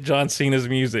 they hit John Cena's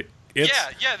music. They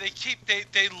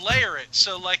layer it.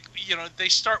 So they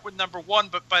start with number 1,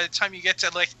 but by the time you get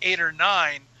to 8 or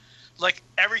 9,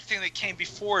 everything that came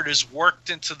before it is worked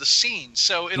into the scene.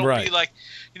 So it'll be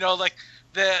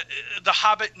the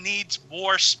Hobbit needs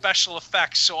more special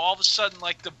effects, so all of a sudden,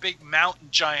 the big mountain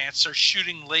giants are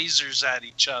shooting lasers at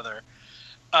each other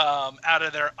out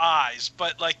of their eyes.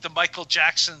 But the Michael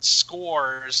Jackson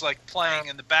score is playing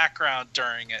in the background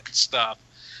during it and stuff.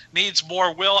 Needs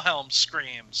more Wilhelm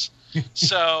screams.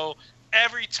 So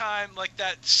every time,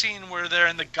 that scene where they're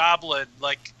in the Goblin,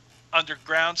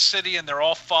 underground city, and they're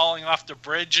all falling off the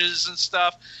bridges and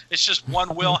stuff, it's just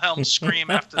one Wilhelm scream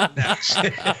after the next.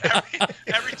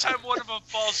 Every time one of them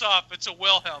falls off, it's a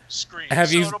Wilhelm scream.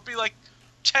 It'll be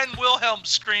 10 Wilhelm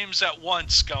screams at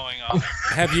once going on.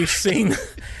 Have you seen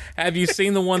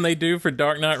the one they do for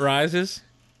Dark Knight Rises?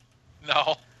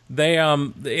 No. They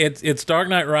it's Dark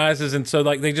Knight Rises, and so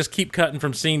they just keep cutting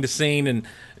from scene to scene,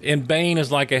 and Bane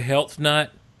is like a health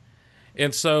nut.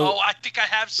 And so, I think I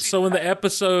have seen. So in the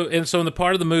episode, and so in the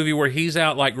part of the movie where he's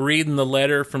out reading the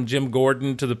letter from Jim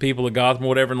Gordon to the people of Gotham or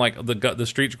whatever, and the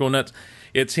streets go nuts,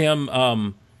 it's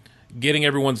him getting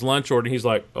everyone's lunch order. And he's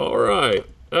like, "All right,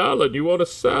 Alan, you want a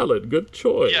salad? Good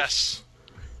choice." Yes.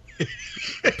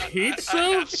 Pizza? I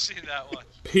have seen that one.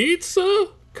 Pizza?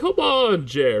 Come on,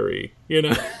 Jerry.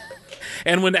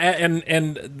 And when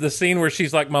and the scene where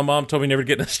she's like, "My mom told me never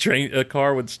to get in a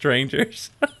car with strangers."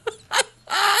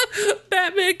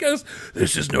 Batman goes,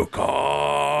 "This is no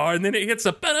car," and then it hits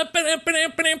a.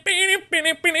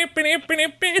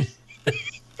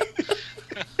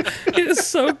 It is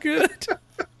so good.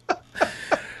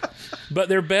 But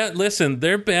their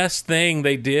best thing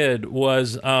they did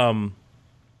was the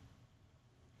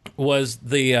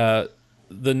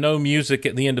no music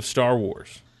at the end of Star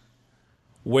Wars,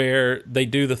 where they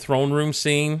do the throne room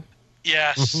scene.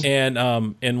 Yes. And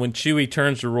when Chewie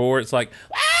turns to roar, it's like.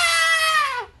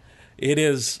 It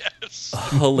is Yes.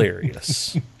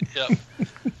 hilarious. Yep.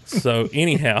 So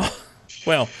anyhow,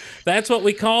 well, that's what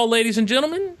we call, ladies and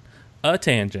gentlemen, a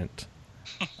tangent.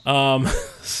 Eric,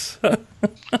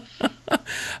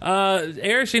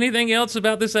 anything else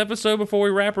about this episode before we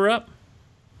wrap her up?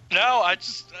 No, I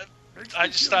just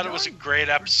thought it was a great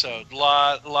episode. A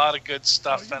lot of good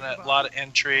stuff in it. A lot of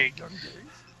intrigue.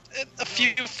 And a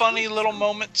few funny little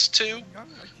moments too.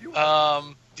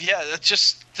 Yeah, it's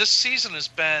just this season has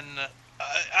been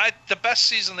the best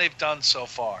season they've done so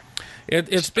far.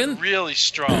 It's been really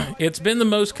strong. It's been the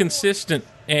most consistent,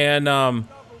 and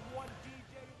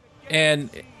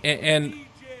even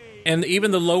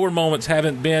the lower moments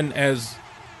haven't been as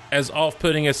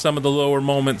off-putting as some of the lower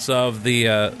moments of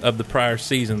the prior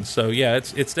seasons. So yeah,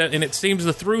 it's that, and it seems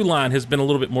the through line has been a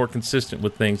little bit more consistent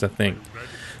with things, I think.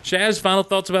 Shaz, final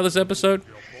thoughts about this episode?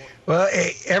 Well,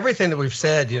 everything that we've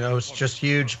said, is just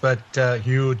huge, but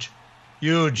huge.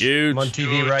 I'm on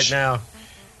TV right now.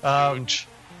 Huge.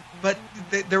 But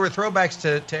there were throwbacks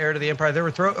to Heir to the Empire. There were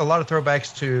a lot of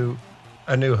throwbacks to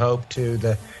A New Hope, to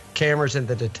the cameras in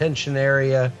the detention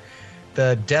area,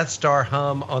 the Death Star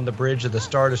hum on the bridge of the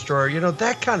Star Destroyer.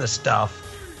 That kind of stuff.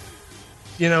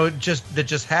 That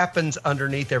just happens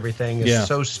underneath everything is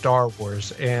so Star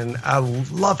Wars, and I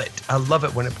love it. I love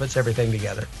it when it puts everything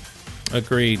together.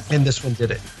 Agreed. And this one did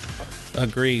it.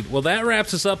 Agreed. Well, that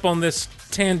wraps us up on this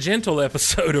tangential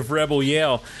episode of Rebel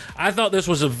Yell. I thought this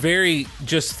was a very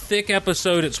just thick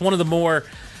episode. It's one of the more,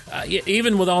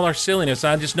 even with all our silliness,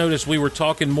 I just noticed we were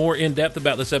talking more in depth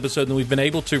about this episode than we've been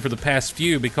able to for the past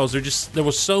few, because there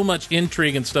was so much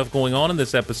intrigue and stuff going on in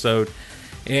this episode,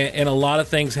 and a lot of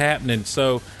things happening.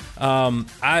 So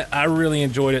I really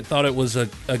enjoyed it. Thought it was a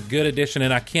good addition,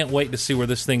 and I can't wait to see where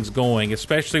this thing's going,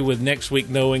 especially with next week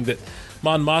knowing that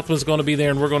Mon Mothma's going to be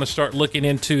there, and we're going to start looking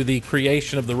into the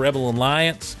creation of the Rebel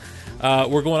Alliance.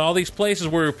 We're going all these places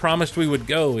where we promised we would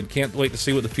go, and can't wait to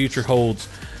see what the future holds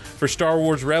for Star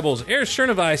Wars Rebels. Eric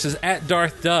Chernovice is at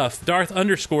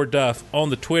Darth_Duff on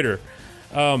the Twitter.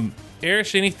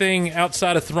 Eric, anything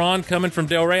outside of Thrawn coming from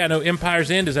Del Rey? I know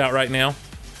Empire's End is out right now.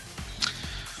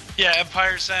 Yeah,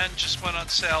 Empire's End just went on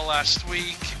sale last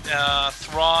week.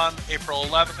 Thrawn, April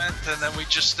 11th, and then we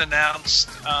just announced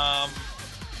a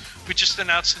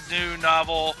new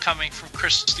novel coming from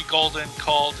Christy Golden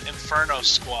called Inferno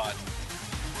Squad.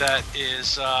 That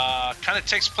is kind of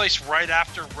takes place right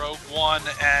after Rogue One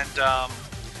and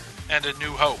A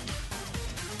New Hope.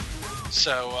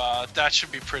 So that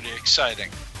should be pretty exciting.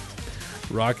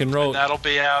 Rock and roll. And that'll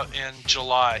be out in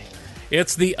July.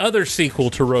 It's the other sequel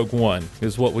to Rogue One,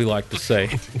 is what we like to say.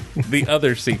 The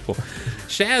other sequel.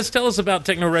 Shaz, tell us about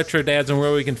Techno Retro Dads and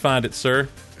where we can find it, sir.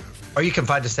 Or you can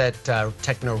find us at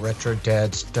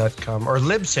technoretrodads.com or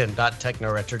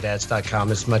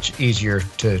libsyn.technoretrodads.com. It's much easier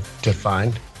to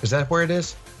find. Is that where it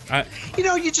is?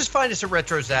 You just find us at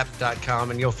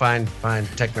retrozap.com and you'll find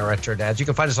Techno Retro Dads. You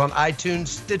can find us on iTunes,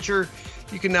 Stitcher.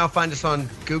 You can now find us on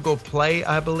Google Play,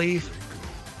 I believe.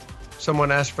 Someone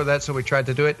asked for that, so we tried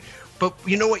to do it. But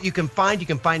you know what you can find? You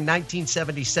can find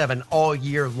 1977 all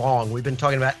year long. We've been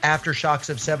talking about aftershocks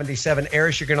of 77.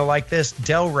 Eris, you're going to like this.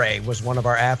 Del Rey was one of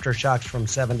our aftershocks from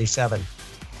 77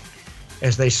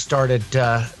 as they started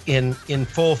in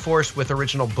full force with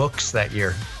original books that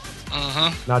year.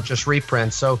 Not just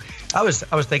reprints. So I was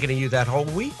thinking of you that whole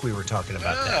week we were talking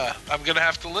about that. I'm going to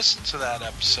have to listen to that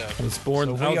episode. I was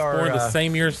born the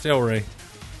same year as Del Rey.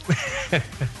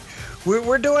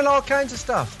 We're doing all kinds of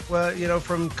stuff. Well,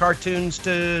 from cartoons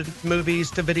to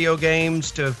movies to video games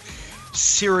to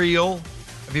cereal.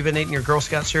 Have you been eating your Girl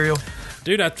Scout cereal?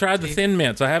 Dude, I've tried the Thin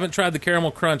Mints. I haven't tried the Caramel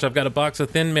Crunch. I've got a box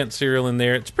of Thin Mint cereal in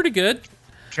there. It's pretty good.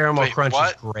 Caramel Crunch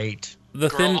is great. The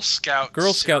Girl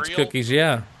Scouts cookies,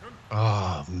 yeah.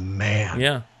 Oh, man.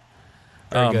 Yeah.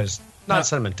 Very good. Not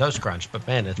Cinnamon Toast Crunch, but,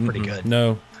 man, it's pretty good.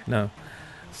 No.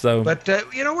 So, but,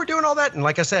 we're doing all that. And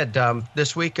like I said,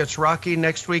 this week it's Rocky.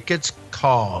 Next week it's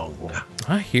Kong.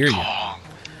 I hear you.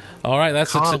 All right.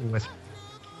 That's Kong with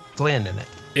Glenn in it.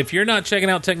 If you're not checking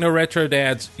out Techno Retro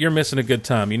Dads, you're missing a good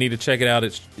time. You need to check it out.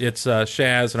 It's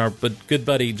Shaz and our good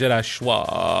buddy Jedi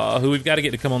Schwa, who we've got to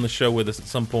get to come on the show with us at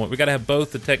some point. We've got to have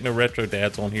both the Techno Retro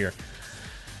Dads on here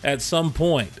at some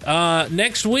point.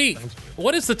 Next week,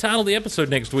 what is the title of the episode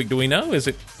next week? Do we know? Is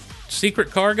it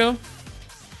Secret Cargo?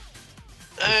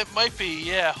 It might be,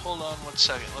 yeah. Hold on 1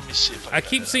 second. Let me see if I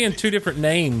keep seeing two different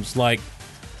names, like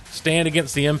Stand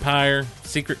Against the Empire,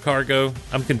 Secret Cargo.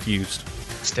 I'm confused.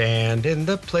 Stand in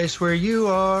the place where you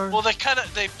are. Well, they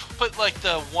put like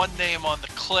the one name on the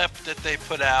clip that they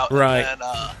put out, right? And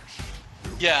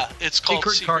Yeah, it's called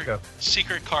Secret Cargo.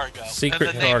 Secret Cargo.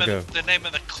 Secret and Cargo. The name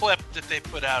of the clip that they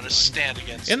put out is Stand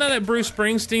Against. Isn't that Bruce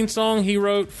Springsteen song he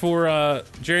wrote for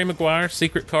Jerry Maguire,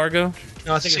 Secret Cargo?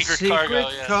 No, I think it's Secret Cargo,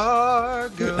 yeah.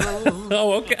 Cargo.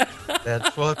 Oh, okay.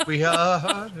 That's what we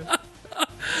are.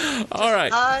 All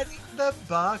right. Hiding the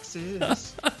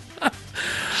boxes.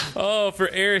 Oh, for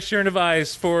Eric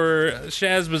Chernovice, for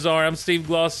Shaz Bazaar, I'm Steve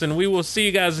Glosson. We will see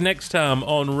you guys next time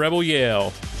on Rebel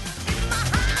Yell.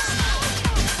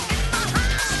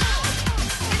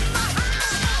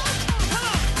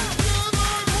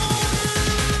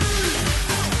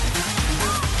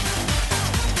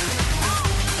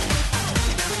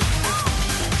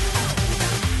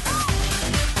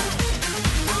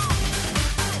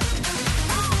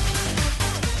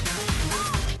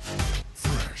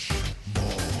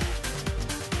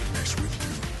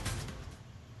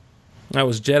 That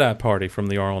was Jedi Party from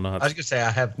the Arlenauts. I was gonna say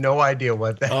I have no idea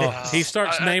what that is. He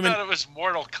starts naming. I thought it was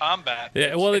Mortal Kombat.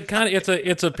 Yeah, well,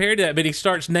 it's a parody of that, but he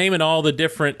starts naming all the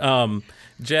different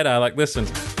Jedi. Like, listen,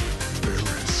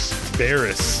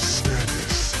 Barriss,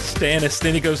 Stannis.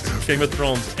 Then he goes to Game of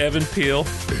Thrones. Evan Peel,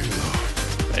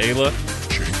 Ayla,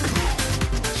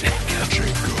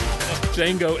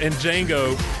 Jango, and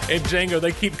Jango.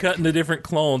 They keep cutting to different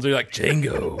clones. They're like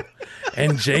Jango,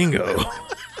 and Jango.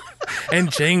 And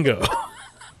Django.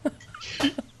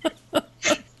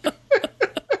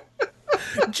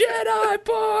 Jedi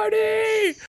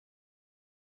Party!